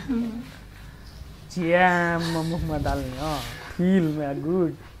च्याम्म मुखमा डाल्ने फिलमा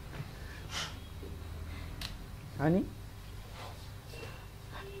गुड अनि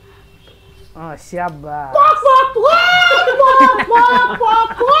स्याबास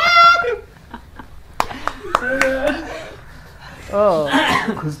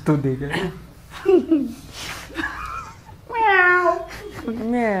कस्तो देख्यो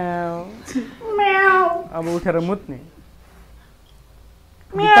अब उठेर मुत्ने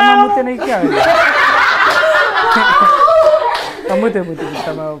भित्तामा मुत्ने नै क्या मुत्यो मुत्यो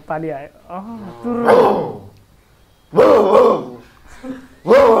भित्तामा पाली आयो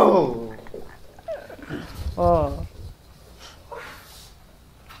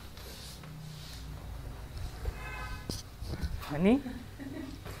अनि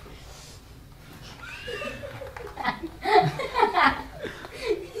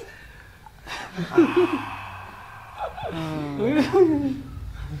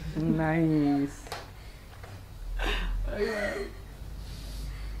नाइस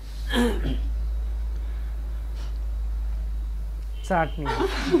चाट्ने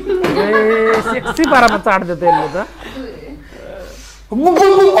सेक्सी पारामा चाट्दै त यसले त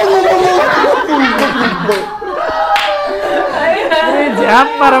झ्याप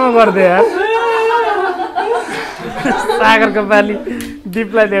पारामा गरिदियो यार सागरको पाली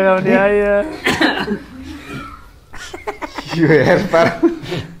दिपलाई देखाउने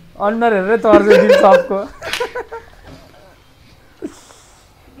अनुहार हेरेर तर्छ दिप सबको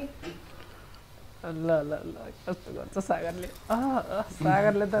ल ल ल कस्तो गर्छ सागरले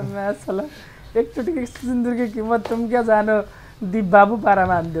सागरले त म्याच छ ल एकचोटि सिन्दुरको किमत तुम क्या जानो दिप बाबु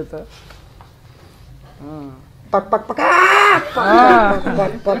पारामा हान्थ्यो त पक पक पक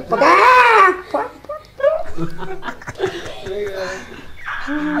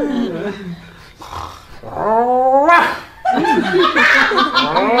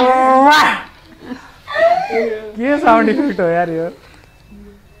के साउन्ड इफेक्ट हो यार यो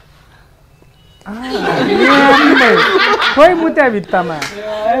खोइ मुत्या भित्तामा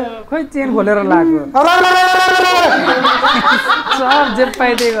खोइ चेन खोलेर लाग्यो सब जे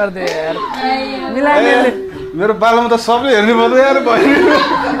पाइदिए गरिदियो यार मिलाइले मेरो पालामा त सबले हेर्नु पर्यो यार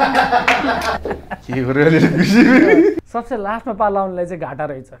सबसे लास्टमा पालाउनुलाई चाहिँ घाटा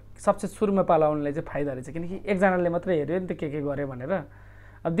रहेछ सबसे सुरुमा पालाउनुलाई चाहिँ फाइदा रहेछ किनकि एकजनाले मात्रै हेऱ्यो नि त के गर्यो भनेर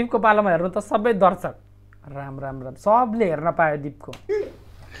अब दिपको पालामा हेर्नु त सबै दर्शक राम राम राम सबले हेर्न पायो दिपको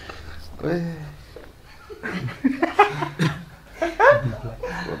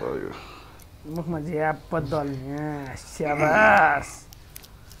मुखमा झ्याप दल्ने स्याबास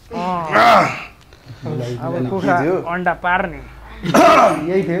अब कुखुरा अन्डा पार्ने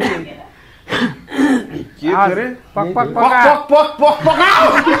यही थियो के गरे पक पक पक पक पक पक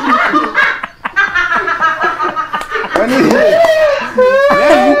अनि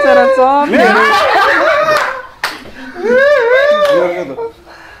बिचरा सब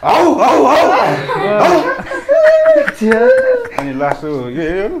आउ आउ आउ अनि लास्ट यो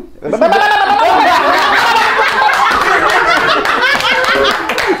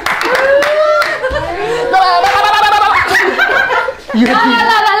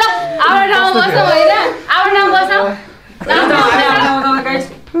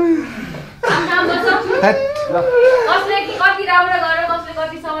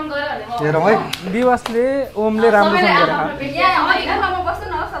दिवसले ओमले राम्रोसँग गरेर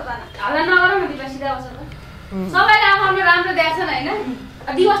सबैले आफ्नो राम्रो देख्छन् होइन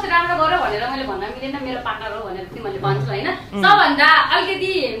दिवस राम्रो गर भनेर मैले भन्न मिलेन मेरो पार्टनर हो भनेर तिमीले भन्छौ हैन सबभन्दा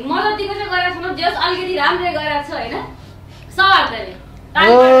अलिकति मद्दतीको चाहिँ गरेछ न जस अलिकति राम्रै गरेछ हैन सहर्दले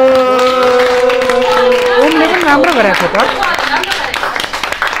ओमले पनि राम्रो गरेछ त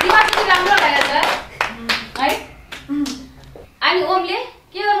दिवस पनि राम्रो गरेछ है अनि ओमले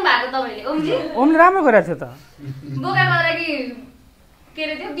के गर्नु भएको तपाईले ओमले राम्रो गरेछ त बोका गराकी के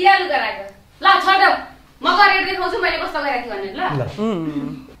रे त्यो बिरालु गराएको ल छोड म गरेर देखाउँछु मैले कस्तो गरेको थिएँ भनेर ल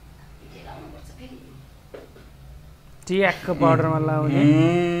ट्याकको पाउडरमा लाउने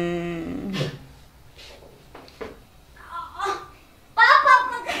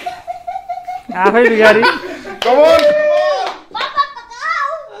आफै बिगारी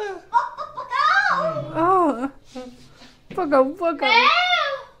पकाऊ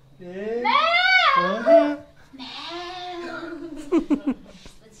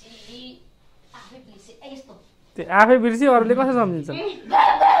आफै बिर्सी अरूले कसरी सम्झिन्छ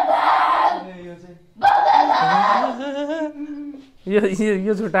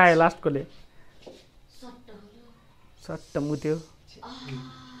यो छुट्यायो लास्टकोले सट्ट मुत्यो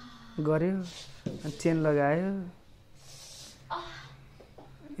गर्यो चेन लगायो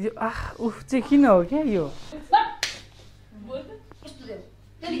यो उफ चाहिँ किन हो क्या यो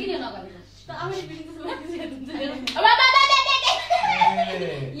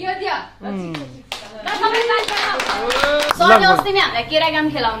सरले अस्ति नै हामीलाई केरा गेम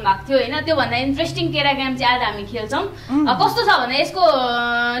खेलाउनु भएको थियो होइन त्योभन्दा इन्ट्रेस्टिङ केरा गेम चाहिँ आज हामी खेल्छौँ कस्तो छ भने यसको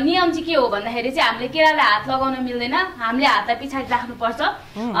नियम चाहिँ के हो भन्दाखेरि चाहिँ हामीले केरालाई हात लगाउन मिल्दैन हामीले हातलाई पछाडि राख्नुपर्छ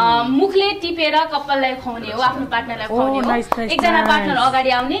मुखले टिपेर कपाललाई खुवाउने हो आफ्नो पार्टनरलाई खुवाउने हो एकजना पार्टनर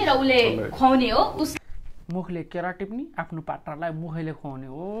अगाडि आउने र उसले खुवाउने हो मुखले केरा टिप्ने आफ्नो पार्टनरलाई मुखैले खुवाउने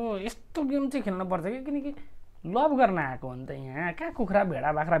हो यस्तो गेम चाहिँ खेल्नु पर्छ कि किनकि लभ गर्न आएको हो नि त यहाँ कहाँ कुखुरा भेडा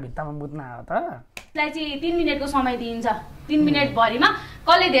बाख्रा भित्तामा बुझ्न आयो त यसलाई चाहिँ 3 मिनेटको समय दिइन्छ 3 मिनेट भरिमा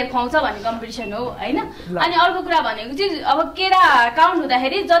कसले धेर खुवाउँछ भन्ने कम्पिटिसन हो हैन अनि अर्को कुरा भनेको चाहिँ अब केरा काउन्ट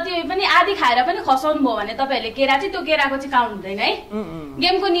हुँदाखेरि जति पनि आधी खाएर पनि खसाउनु भयो भने तपाईहरुले केरा चाहिँ त्यो केराको चाहिँ काउन्ट हुँदैन है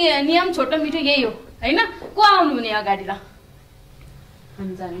गेमको नियम छोटो मिठो यही हो हैन को आउनु हुने अगाडि ल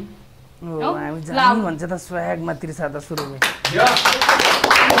हामी जानी भन्छ त स्वयागमा तिर्सा त सुरु भयो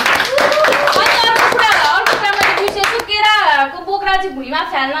केराको बोक्रा चाहिँ भुइँमा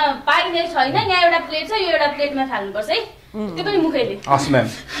फाल्न पाइने छैन यहाँ एउटा प्लेट छ यो एउटा प्लेटमा फाल्नुपर्छ है त्यो पनि मुखैले हस् म्याम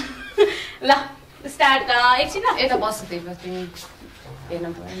ल स्टार्ट एकछिन यता बस्छु त्यसपछि हेर्न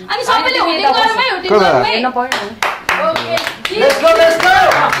पर्यो अनि सबैले होल्डिङ गर्नुमै हेर्न पर्यो okay let's go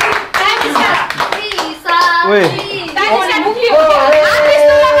time start ओए टाइम स्टार्ट मुखले हो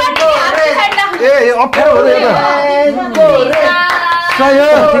ए अप्ठ्यारो हो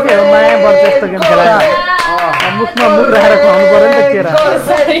ठिकै हो माया बर्छ यस्तो गेम खेलाएर मुखमा मुख राखेर खुवाउनु पर्यो नि त केरा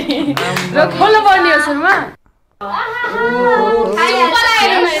र खोल्नु पर्ने हो सुरुमा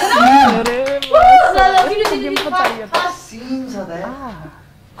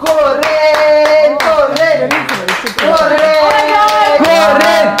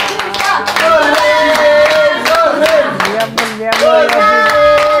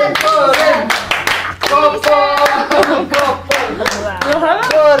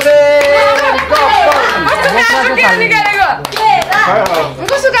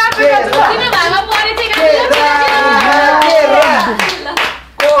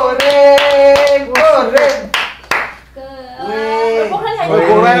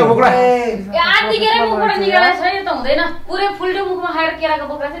पुरै फुल्टो मुखमा खाएर केराको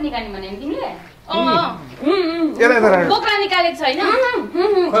बोक्रा चाहिँ निकाल्ने भने तिमीले बोक्रा निकालेको छैन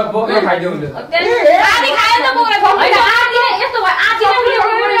बोक्रा खाइदियो नि आधी खायो त बोक्रा हैन आधी यस्तो भयो आधी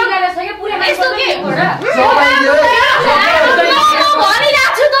बोक्रा निकालेको छ के पुरै यस्तो के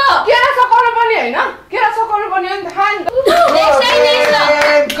भनिराछु त केरा सकाउनु पर्ने हैन केरा सकाउनु पर्ने हो नि थाहा नि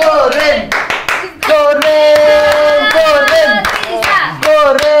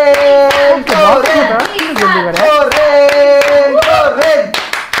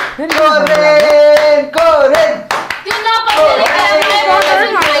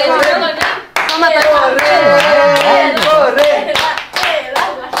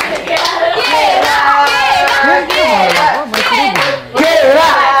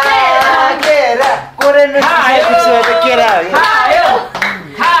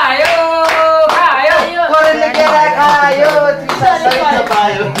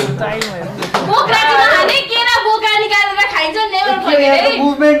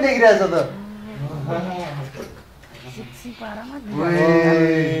मुभमेन्ट देखिरहेछ त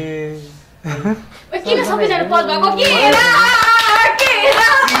किन सबैजना पज भएको केरा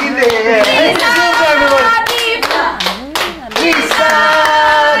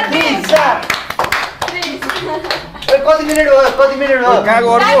कति मिनेट हो कहाँ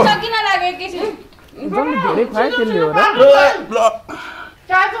गर्नु टाइम सकिन लाग्यो एकैछिन जम्मै धेरै खुवायो त्यसले हो र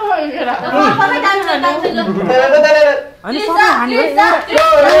अनि सबै हानि हो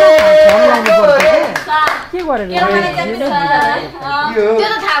के गरेको त्यो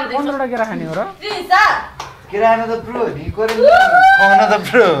त थाहा हुँदैन 15 वटा केरा खाने हो र किराना त प्रो नि खुवाउन त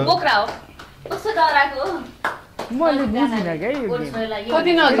प्रो बोक्रा हो कस्तो डराको मैले बुझिनँ क्या यो गेम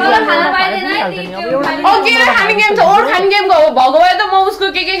कति मलाई खाना पाइदैन है केरा खाने गेम छ ओड खाने गेम भएको भए त म उसको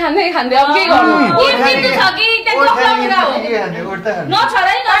के खान्दै अब के गर्नु के छ कि त्यो बोक्रा कुरा हो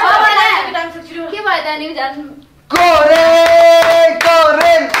नछडै के भयो त नि जान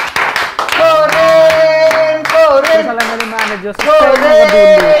त्यसलाई मैले माने जस्तो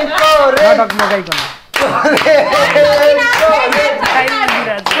नाटक मगाइकन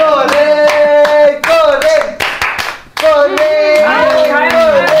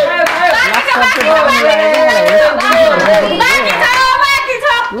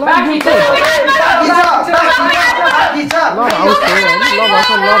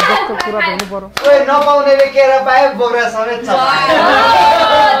नपाउनेले केरा पायो बोक्रा समेत छ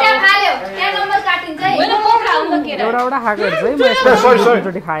एउटा खाएको चाहिँ म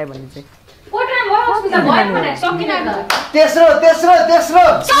एकचोटि खाएँ भने चाहिँ तेस्रो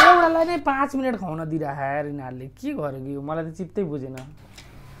एउटालाई नै 5 मिनट खुवाउन दिइराखे यार यिनीहरूले के गर्यो कि मलाई त चित्तै बुझेन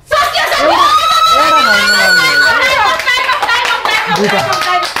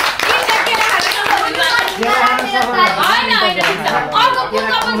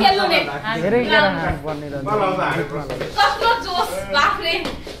धेरै केरा खानुपर्ने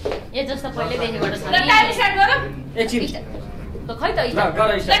जस्तो पहिले देखिबाट छ टाइम स्टार्ट गरौँ एकछिन खै त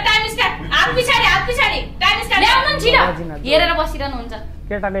टाइम स्टार्ट हात पछाडी टाइम स्टार्ट ल्याउनु नि छिटो हेरेर बसिरहनु हुन्छ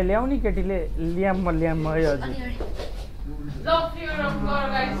केटाले ल्याउने केटीले ल्याम है हजुर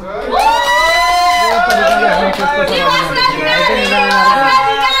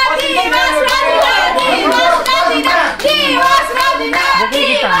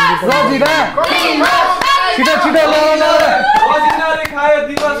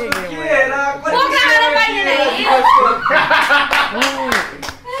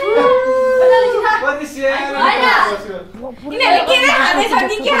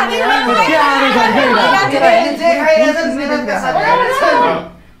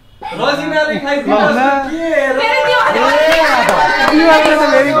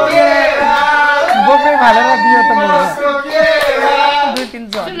बोक्रै फालेर दियो त मलाई 2-3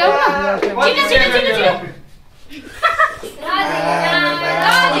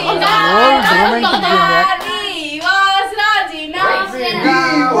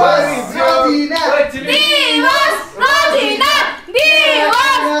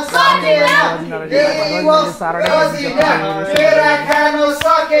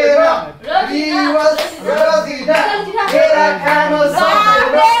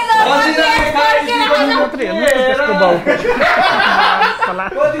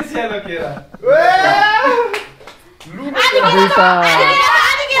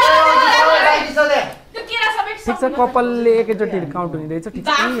 ठिक छ कपालले एकैचोटि काउन्ट हुने रहेछ ठिक छ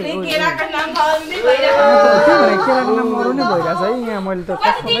केराको नाम अरू नै भइरहेछ है यहाँ मैले त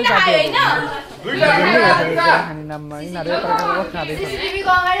कसमै काटेँ खाने नाममा यिनीहरू एकअर्काको खाँदैछ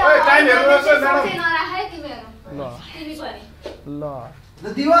ल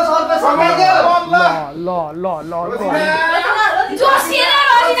दिवस अल्प समाइदेऊ ल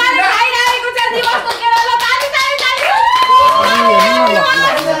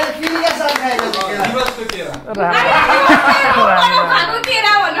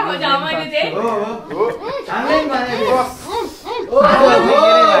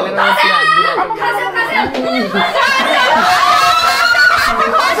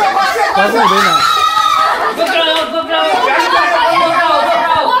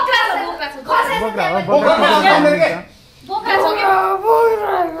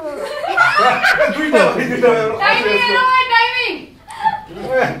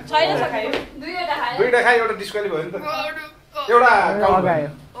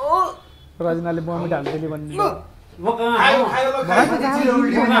रजनाले बमिट हाल्थेली भन्ने बमिट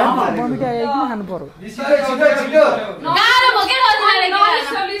आयो किन खानु पर्यो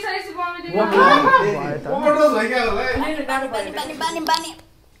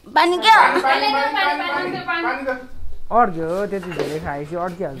अड्क्यो त्यति धेरै खाएपछि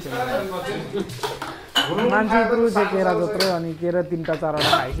अड्किहाल्छ मान्छे यत्रो छ केरा जत्रो अनि केरा 3-4 वटा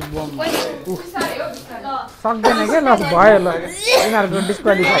खाएपछि बम सक्दैन क्या ल भयो ल यिनीहरूको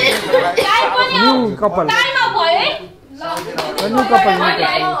डिस्क्वालिफाई न्यू कपाल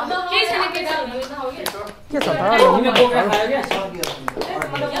के छ त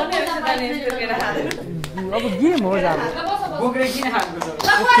अब गेम हो जाब बोक्रे किन खाएको छ ल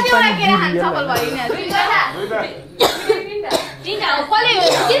कतिवटा केरा खान सफल भयो यिनीहरू तीनटा हो कसले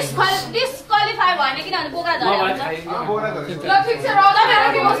डिस्क्वालिफाई भएन किनभने बोक्रा झरे हुन्छ ल ठिक छ रजिनाले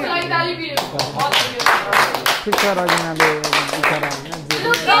के बस्नु लागि ताली पियो ठिक छ रजिनाले बिचरा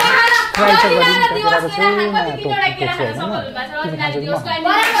ट्राई त गरिन्छ तर छैन अब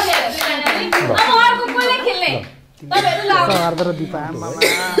अर्को कसले खेल्ने तपाईहरु ल सवार्द र दिपा मामा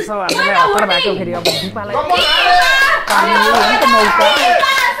सवार्दले हतार भएको फेरि अब दिपालाई अन्त मौका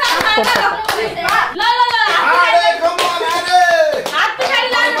ल हात पछाडि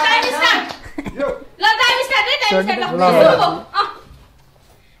लानु टाइम स्टार्ट ल टाइम स्टार्ट है टाइम स्टार्ट ल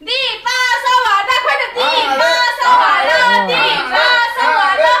दिपा सवार्द खोइ दिपा सवार्द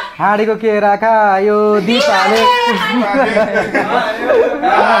हाडीको केरा खायो दिपाले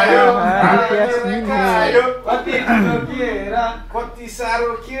कति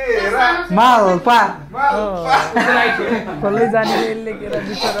साह्रो केरा मालपा कसले जाने यसले केरा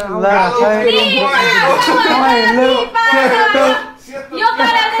बिचरा यो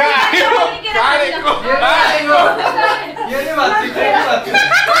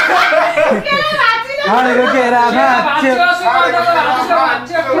हाडीको केरा भाच्यो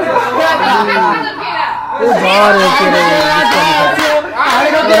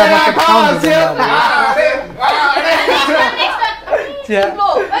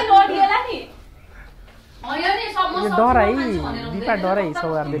डराइ दिपा डराइ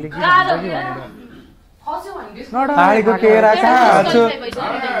सौहार्दले के भन्छ कि भनेर हाडीको केरा खाछु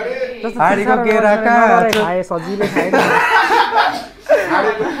हाडीको केरा खाछु खाए सजिलै खाएन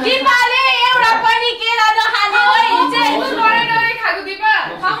दिपाले एउटा पनि केरा नखाने हो हिजो डरै डरै खाएको दिपा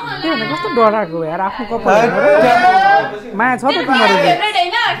त्यो भने कस्तो डराएको यार आफ्नो कपाल माया छ त तिम्रो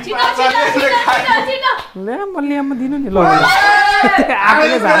ले मल्लियामा दिनु नि ल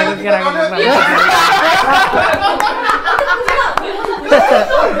आफूले झारेको केराको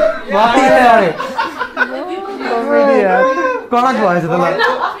कडक भएछ त ल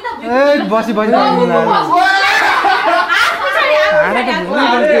ए बसी बसी हाडेको भुइँ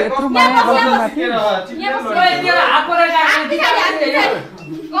बोल्थ्यो यत्रो माया गर्छु माथि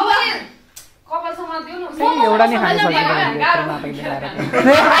एउटा नि खान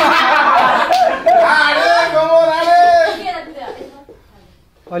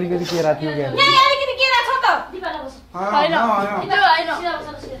अलिकति केरा थियो क्या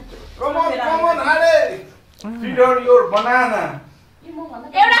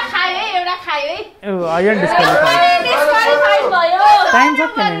एउटा खायो आयरन डिस्क्वालिफाई भयो टाइम छ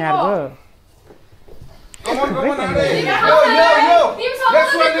किन यिनीहरुको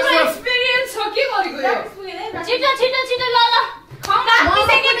छिटो छिटो छिटो ल ल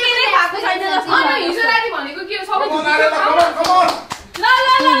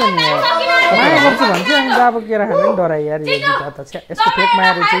माया गर्छु भन्छ अनि जब केरा खाने पनि डराइ यार यस्तो फेक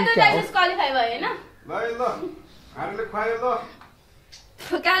माया रहेछ क्या हो डिस्क्वालिफाई भयो हैन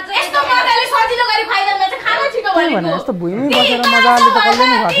यस्तो मजाले सजिलो गरी फाइनलमा चाहिँ खानु छिटो के भने यस्तो भुइँमै बसेर मजाले त कहिले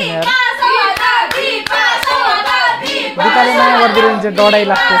नि भएको छैन यार दिपाले माया गरिदिन्छ डढाइ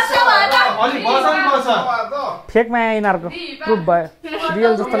लाग्छ फेक माया यिनीहरूको प्रुफ भयो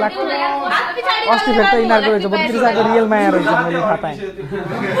रियल जस्तो लाग्छ अस्ति फेक त यिनीहरूको रहेछ बत्रिसाको रियल माया रहेछ मैले थाहा पाएँ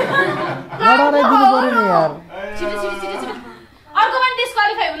नडराइ दिनु पर्यो नि यार अर्को पनि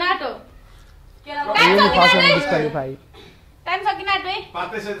डिस्क्वालिफाई हुन आँटो डिस्क्वालिफाई टाइम सकिन आँटो है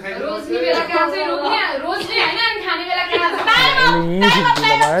रोजनी बेला कहाँ चाहिँ रोजनी हैन अनि खाने बेला कहाँ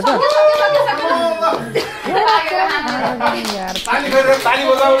भयो त ताली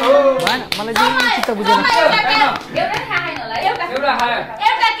बजाउनु मलाई चाहिँ चित्त बुझेन एउटा खाएन होला एउटा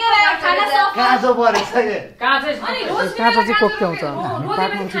केरा खाना सक्छ काँचो परेछ के काँचो अनि रोज चाहिँ कोक्याउँछ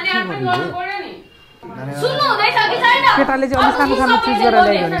सुन्नु हुँदैछ कि छैन केटाले चाहिँ अलिक सानो सानो चुज गरेर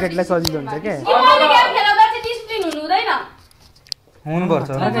ल्यायो भने केटालाई सजिलो हुन्छ क्या तिमीले गेम खेलाउँदा चाहिँ डिसिप्लिन हुनु हुँदैन हुनुपर्छ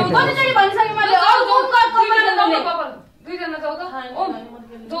कतिचोटि भनिसकेँ मैले दुईजना जाऊ त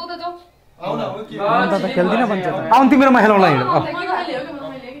जाऊ त जाऊ अन्त त खेल्दिन भन्छ त आउन तिमीरोमा खेलाउँला हिँड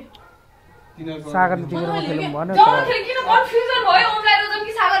सागरले तिमीरोमा खेलौँ भन्यो जाऊ खेल किन कन्फ्युजन भयो ओमलाई रोजम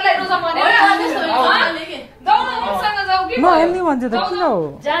कि सागरलाई रोजम भनेर जाऊ न मसँग जाऊ कि नहेल्ने भन्छ त किन हो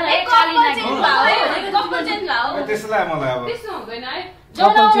त्यसलाई मलाई अब त्यस्तो हुँदैन है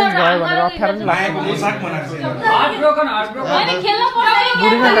कपाल चेन्ज भयो भनेर अप्ठ्यारो नि लाग्छ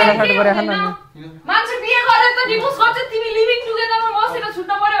बुढीले टाढाटाढो गरे खान नि मान्छे बिहे गरेर त डिभोर्स गर्छ तिमी लिभिङ टुगेदरमा बसेर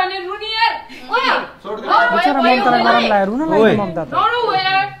छुट्न पर्यो भने रुनी यार बिचरा ममतालाई नराम्रो लाग्यो रुन लाग्यो ममता त नरु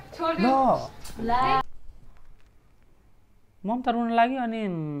यार छोड ल ममता रुन लाग्यो अनि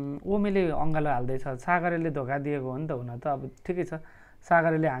ओमेले अङ्गालो हाल्दैछ सागरले धोका दिएको हो नि त हुन त अब ठिकै छ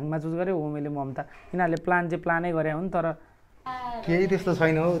सागरले हाँगमा चुज गर्यो ओमेले ममता यिनीहरूले प्लान चाहिँ प्लानै गरे हुन् तर केही त्यस्तो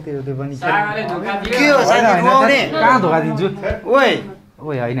छैन हो त्यो पनि के हो साथी रुवाउने कहाँ धोका दिन्छु ओइ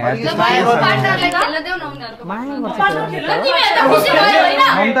ओइ होइन पार्टनरलाई खेल्न देऊ न उनीहरुको तिमीहरु त खुसी भयो हैन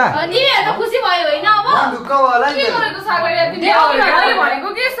ममता तिमीहरु त खुसी भयो हैन अब ढुक्क होला नि के गरेको सागरले तिमीले भनेको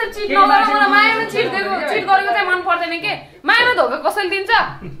के यसरी चिट नगरेर मलाई मायामा चिट गरेको चाहिँ मन पर्दैन के मायामा धोका कसैले दिन्छ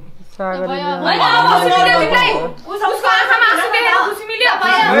सागरले हैन अब खुसी मिल्यो तिमीलाई उसको आँखामा आँसु देखेर खुसी मिल्यो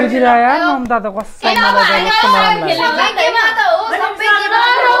बुझिरा यार ममता त कसै मलाई त कस्तो नराम्रो लाग्छ गेममा त हो सबै गेममा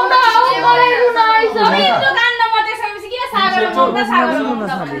रौँदा हो मलाई रुन आइछ यस्तो काण्ड मतेसकेपछि किन सागर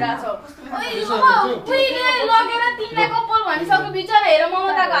ममता भनिराछौ उहिले लगेर तिमीलाई कपाल भनिसक्यो बिचरा हेर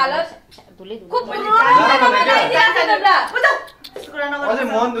ममताको हालत खुब अझै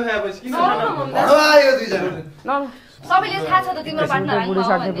मन दुखाएपछि किन आयो दुईजना सबैले थाहा छ त तिम्रो पार्टनर यसो बुढी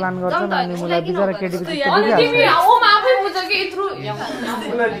साट्ने प्लान गर्छ न अनि मलाई बिचरा केटीको चित्त अनि तिमी दुखिहाल्छ ओम आफै बुझ्छ कि यत्रो ओ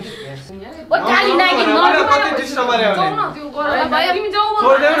गाली नाकी मलाई कति डिस्टर्ब गरे जाऊ न त्यो गरेर भयो तिमी जाऊ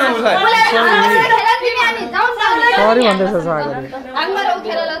छोड्देऊ न उसलाई तिमी अनि जाऊ न सरी भन्दैछ सागरले आङमा रौ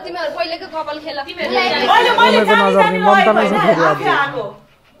खेल ल तिमीहरु पहिलेको कपाल खेल ओमेको नजर नि ममतामै छ फेरि अझै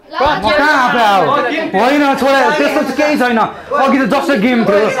म कहाँ आफै आऊ होइन छोडे त्यस्तो चाहिँ केही छैन अघि त जस्तो गेम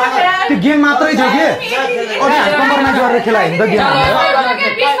थियो त्यो गेम मात्रै थियो कि अघि कम्प्रोमाइज गरेर खेलायो नि त गेम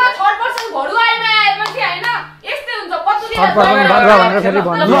बिचमा थर्ड पर्सन घोडु आइमा आए मान्छे हैन यस्तै हुन्छ पतुली थर्ड पर्सन भर्रा भनेर फेरि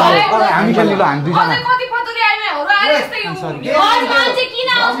भन्नु हामी खेल्ने ल हामी दुईजना कति पतुली आइमाहरू आए यस्तै हर मान्छे किन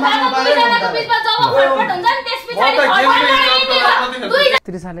आउँछ दुईजनाको बिचमा जब फटफट हुन्छ नि त्यसपछि दुई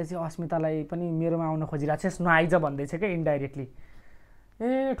त्रिसाले चाहिँ अस्मितालाई पनि मेरोमा आउन खोजिरहेको छ नआइज भन्दैछ क्या इन्डाइरेक्टली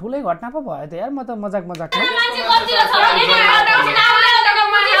ए ठुलै घटना पो भयो त यार म त मजाक मान्छे कतिले छ भने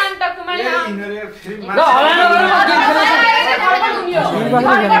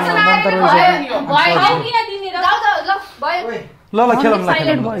ल खेलौँ ल खेलौँ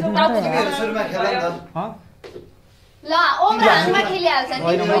सुरुमा खेला नि त ल ओम र हाङमा खेलिहाल्छ नि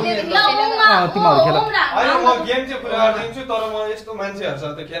मैले ल ओममा तिमीहरु खेल हैन म गेम चाहिँ पुरा गरिदिन्छु तर म यस्तो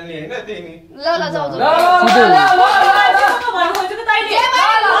मान्छेहरुसँग त खेल्ने हैन त्यही नि ल जाऊ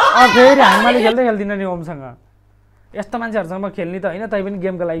फेरि हाँगमाले खेल्दै खेल्दिनँ नि ओमसँग यस्तो मान्छेहरूसँग म खेल्ने त होइन तै पनि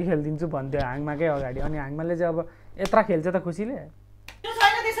गेमको लागि खेलिदिन्छु भन्थ्यो हाँगमाकै अगाडि अनि हाँगमाले चाहिँ अब यत्रा खेल्छ त खुसीले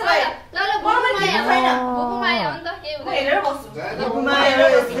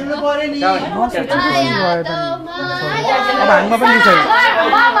अब हाँगमा पनि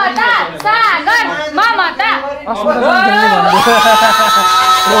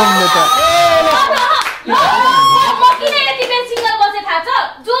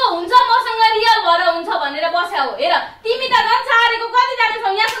जो हुन्छ मसँग रियल भएर हुन्छ भनेर बस्या हो हेर तिमी त नचारेको कति जाने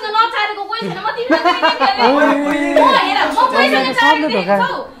छौ यहाँसँग नचारेको कोही छैन म तिमीलाई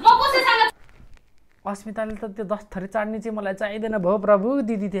अस्मिताले त त्यो 10 थरी चाड्ने चाहिँ मलाई चाहिँदैन भयो प्रभु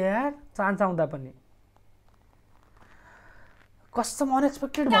दिदी थियो यार चाहँदा पनि कसम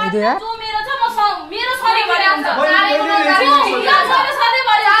अनएक्सपेक्टेड भइदियो यार मेरो सबै भरे हुन्छ सधैँ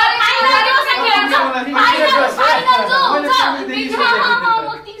भरे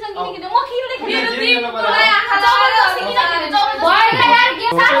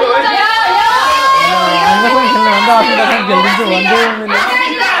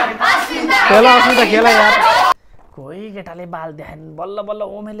कोही केटाले बाल देखाएन बल्ल बल्ल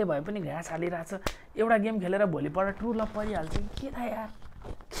ओमेले भए पनि घाँस हालिरहेछ एउटा गेम खेलेर भोलिपल्ट ट्रु लभ परिहाल्छ के थाहा यार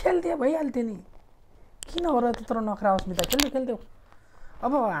खेल्थ्यो भइहाल्थ्यो नि किन हो र त्यत्रो नखरा अस्मिता खेल्थ्यौ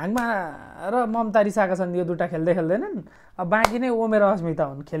अब हाँगमा र ममता रिसाएका छन् यो दुईटा खेल्दै खेल्दैनन् अब बाँकी नै ओमे र अस्मिता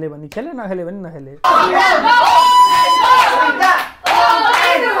हुन् खेल्यो भने खेले नखेले भने नखेले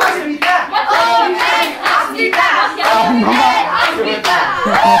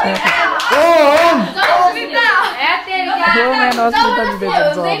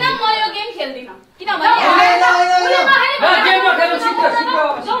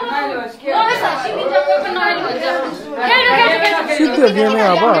सिद्धो गेमै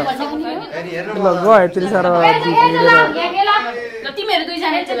अब ल गयो त्रिसा र तिमीहरु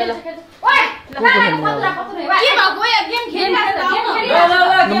दुईजना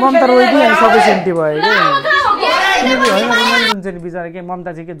ममता रोइदियो अनि सबै सेन्टी भयो कि हुन्छ नि बिचरा के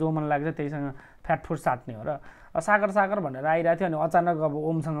ममता चाहिँ के जो मन लाग्छ त्यहीसँग फ्याटफुट साट्ने हो र सागर सागर भनेर आइरहेको थियो अनि अचानक अब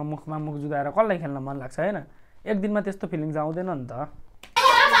ओमसँग मुखमा मुख जुदाएर कसलाई खेल्न मन लाग्छ होइन एक दिनमा त्यस्तो फिलिङ्स आउँदैन नि त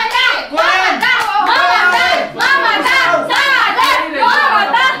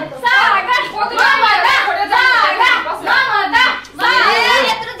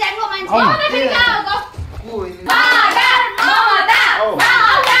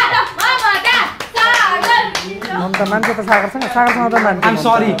ममता मान्छे त सागरसँग त मान्छे I'm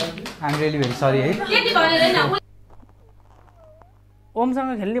sorry I'm really very sorry है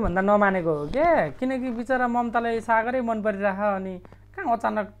ओमसँग खेल्ने भन्दा नमानेको हो के किनकि बिचरा ममतालाई सागरै मन परिराख अनि कहाँ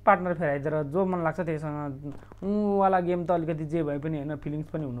अचानक पार्टनर फेराइदिएर जो मन लाग्छ त्यहीसँग वाला गेम त अलिकति जे भए पनि होइन फिलिङ्स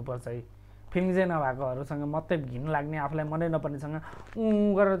पनि हुनुपर्छ है फिलिङ्सै नभएकोहरूसँग मात्रै घिन लाग्ने आफूलाई मनै नपर्नेसँग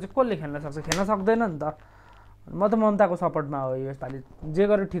गरेर चाहिँ कसले खेल्न सक्छ खेल्न सक्दैन नि त म त ममताको सपोर्टमा हो यसपालि जे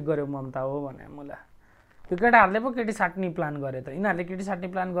गर्यो ठिक गर्यो ममता हो भने मलाई त्यो केटाहरूले पो केटी साट्ने प्लान गरे त यिनीहरूले केटी साट्ने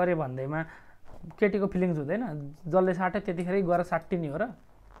प्लान गरे भन्दैमा केटीको फिलिङ्स हुँदैन जसले साट्यो त्यतिखेरै गएर साट्टिने हो र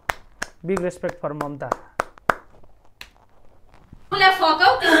बिग रेस्पेक्ट फर ममता सुन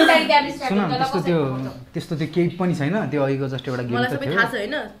त्यस्तो त्यो केही पनि छैन त्यो अहिलेको जस्ट एउटा गेम त थियो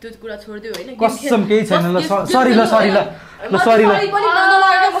कसम केही छैन ल सरी ल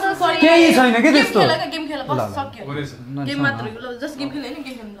केही छैन के त्यस्तो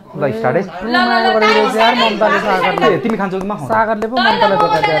ल स्टार्ट है तिमी खान्छौ कि म खाऊ सागरले पो ममतालाई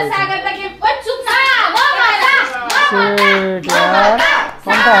धोका दिएर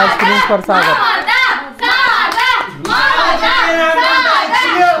ममता हैज फिलिङ्स फर सागर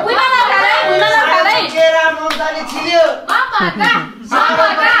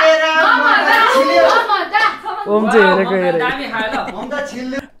ओम चाहिँ हेरेको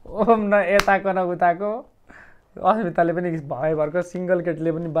ओम न यताको न उताको अस्मिताले पनि भयभरको सिङ्गल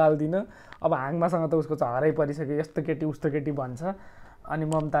केटीले पनि बाल्दिन अब हाँगमासँग त उसको झरै परिसक्यो यस्तो केटी उस्तो केटी भन्छ अनि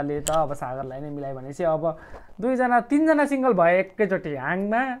ममताले त अब सागरलाई नै मिलायो भनेपछि अब तीनजना सिङ्गल भयो एकैचोटि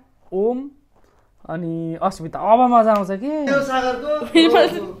हाँगमा ओम अनि अस्मिता अब मजा आउँछ कि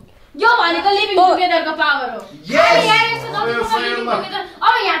यो भनेको लिभिङ टुगेदरको पावर हो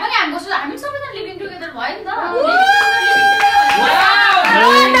अब यहाँ पनि हामी सबैजना लिभिङ टुगेदर भयो नि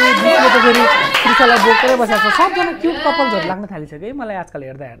त फेरि त्रिसालाई बोकेरै बसेको छ सबजना क्युट कपल्सहरू लाग्न थालिसक्यो है मलाई आजकल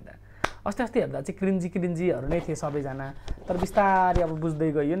हेर्दा अस्ति हेर्दा चाहिँ क्रिन्जीहरू नै थिए सबैजना तर बिस्तारै अब बुझ्दै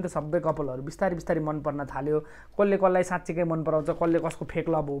गयो नि त सबै कपलहरू बिस्तारै मन पर्न थाल्यो कसले कसलाई साँच्चीकै मन पराउँछ कसले कसको फेक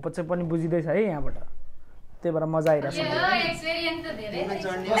लभ हो पछि पनि बुझिँदैछ है यहाँबाट त्यही भएर मजा आइरहेछ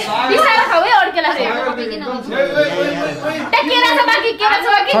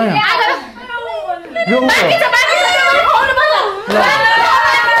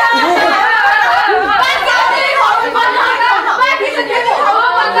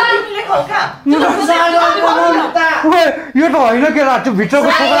यो त होइन केटा त्यो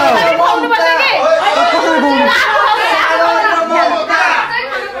भित्रको छोरा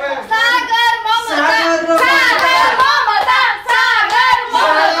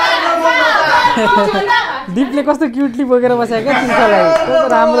दिपले कस्तो क्युटली बोकेर बसेको क्या तिर्सालाई कस्तो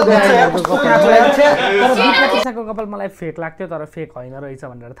राम्रो तर दिपले तिर्साको कपाल मलाई फेक लाग्थ्यो तर फेक होइन रहेछ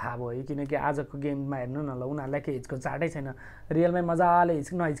भनेर थाहा भयो है किनकि आजको गेममा हेर्नु न ल उनीहरूलाई केही हिचकोचाटै छैन रियलमै मजाले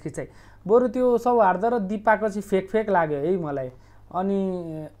नहिचकिचाइ बरु त्यो सौहार्द र दिपाको चाहिँ फेक लाग्यो है मलाई अनि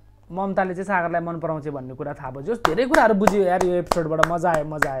ममताले चाहिँ सागरलाई मन पराउँछ भन्ने कुरा थाहा भयो जस धेरै कुराहरू बुझ्यो यार यो एपिसोडबाट मजा आयो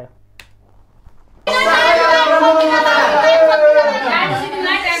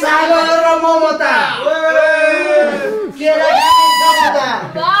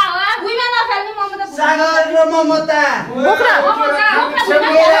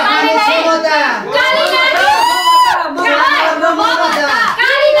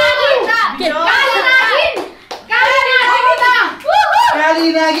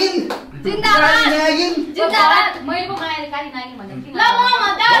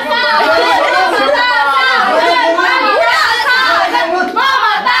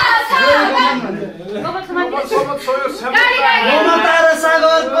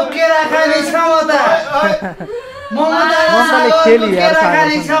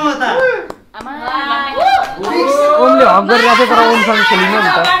ओमले हक गरिरहेको तर ओमसँग खेलिन नि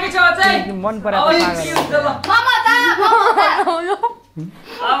त मन पराएको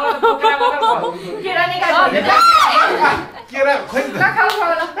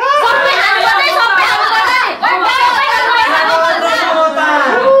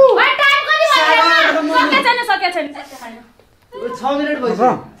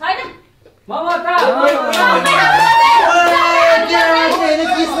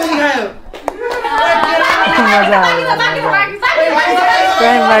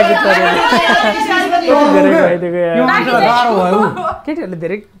केटीहरूले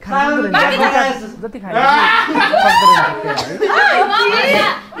धेरै जति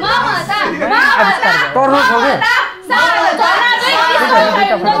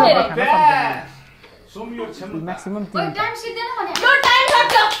म्याक्सिमम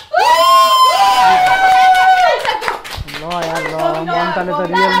ममताले त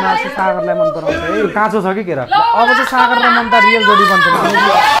रियलमा सागरलाई मन पराउँछ है काँचो छ कि केरा अब चाहिँ सागर र ममता रियल जोडी बन्छ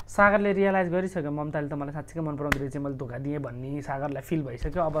सागरले रियलाइज गरिसक्यो ममताले त मलाई साँच्चीकै मन पराउँदो रहेछ मैले धोका दिएँ भन्ने सागरलाई फिल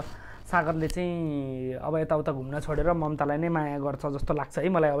भइसक्यो अब सागरले चाहिँ अब यताउता घुम्न छोडेर ममतालाई नै माया गर्छ जस्तो लाग्छ है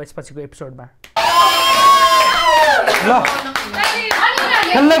मलाई अब यसपछिको एपिसोडमा ल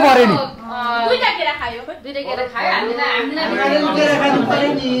खेल्नै पर्यो नि दुईटा केरा खायो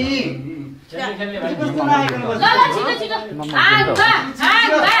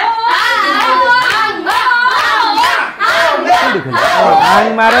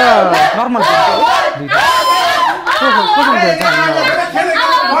आङमा र नर्मल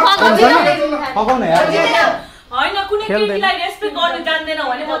पकाउन यार होइन कुनै केटीलाई रेस्पेक्ट गर्न जान्दैन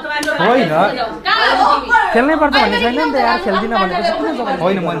भने म तपाईँको होइन खेल्नै पर्छ भन्ने छैन नि त यार खेल्दिन भनेपछि किन जब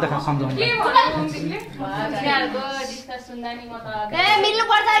होइन मैले त खास सम्झाउनु मिल्नु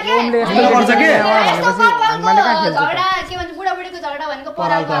पर्छ के ओमले यस्तो पर्छ के भनेपछि हामीले कहाँ खेल्छ झगडा के भन्छ बुढाबुढीको झगडा भनेको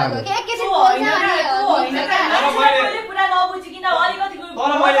परालको के एकैछिन बोल्छ मैले पुरा नबुझिकिन अलिकति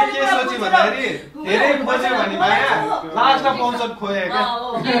तर मैले के सोचे भन्दाखेरि धेरै बज्यो भने माया लास्टमा पाउँछ खोए क्या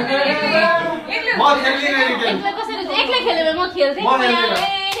म खेल्दिनँ नि गेम एक्लै खेलेर म खेल्थेँ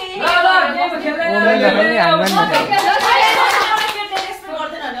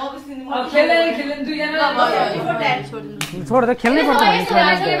छोड त खेल्नै पर्छ भन्ने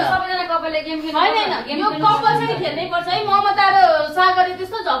छैन सबैजना कपालले गेम खेल्नु यो कम्पलसरी खेल्नै पर्छ है ममता र सागरले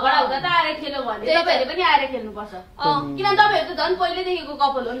त्यस्तो झगडा हुँदा त आएर खेल्यो भने तपाईँहरूले पनि आएर खेल्नुपर्छ किनभने तपाईँहरू त झन् पहिल्यैदेखिको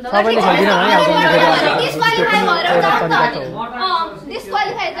कपाल हो नि त सबैले खेल्दिन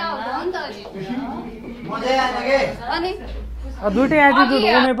अनि दुइटै एटिट्युड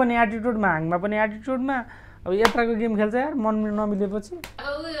ओमे पनि एटिट्युडमा हाङमा पनि एटिट्युडमा अब यत्राको गेम खेल्छ यार मन नमिलेपछि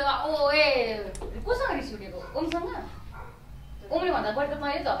कोसँग रिस उठेको ओमसँग ओमले भन्दा बढी त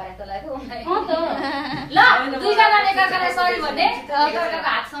मैले झगडा जस्तो लाग्यो ओमलाई ल दुईजनाले एकअर्कालाई सरी भन्ने एकअर्काको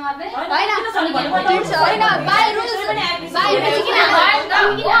हात समात्ने होइन बाइ रुल्स किन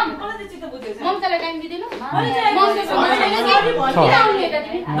ममतालाई टाइम दिदिनु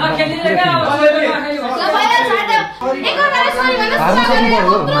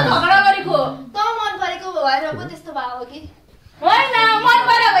झगडा गरेको त मन परेको भएर पो त्यस्तो भयो हो कि होइन मन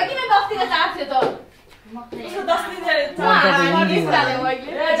पऱ्यो भए किन 10 दिन साथ थियो त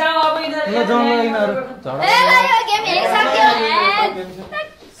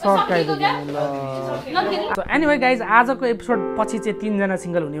एनिवे गाइज आजको एपिसोड पछि चाहिँ 3 जना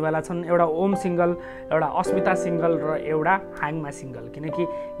सिङ्गल हुनेवाला छन् एउटा ओम सिङ्गल एउटा अस्मिता सिङ्गल र एउटा हाङमा सिङ्गल किनकि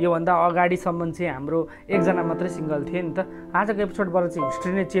योभन्दा अगाडिसम्म चाहिँ हाम्रो एकजना मात्रै सिङ्गल थियो नि त आजको एपिसोडबाट चाहिँ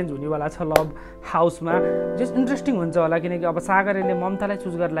हिस्ट्री नै चेन्ज हुनेवाला छ लभ हाउसमा जस इन्ट्रेस्टिङ हुन्छ होला किनकि अब सागरले ममतालाई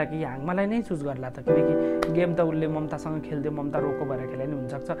चुज गर्ला कि हाङमालाई नै चुज गर्ला त किनकि गेम त उसले ममतासँग खेल्थ्यो ममता रोको भएर खेले नि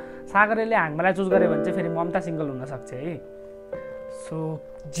हुनसक्छ सागरले हाङमालाई चुज गऱ्यो भने चाहिँ फेरि ममता सिङ्गल हुनसक्छ है सो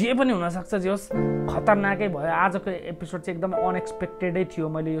जे पनि हुनसक्छ जे होस् खतरनाकै भयो आजको एपिसोड चाहिँ एकदम अनएक्सपेक्टेडै थियो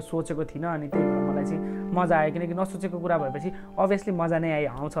मैले यो सोचेको थिइनँ अनि त्यही भएर मलाई चाहिँ मजा आयो किनकि नसोचेको कुरा भएपछि अभियसली मजा नै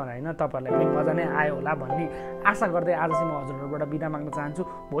आउँछ होइन तपाईँहरूलाई पनि मजा नै आयो होला भन्ने आशा गर्दै आज चाहिँ म हजुरहरूबाट बिदा माग्न चाहन्छु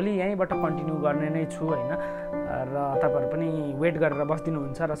भोलि यहीँबाट कन्टिन्यू गर्ने नै छु होइन र तपाईँहरू पनि वेट गरेर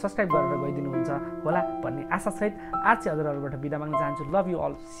बसिदिनुहुन्छ र सब्सक्राइब गरेर गइदिनुहुन्छ होला भन्ने आशासहित आज चाहिँ हजुरहरूबाट बिदा माग्न चाहन्छु love you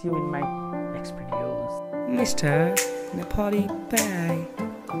all C you in my next videos Mr. NefoliPie.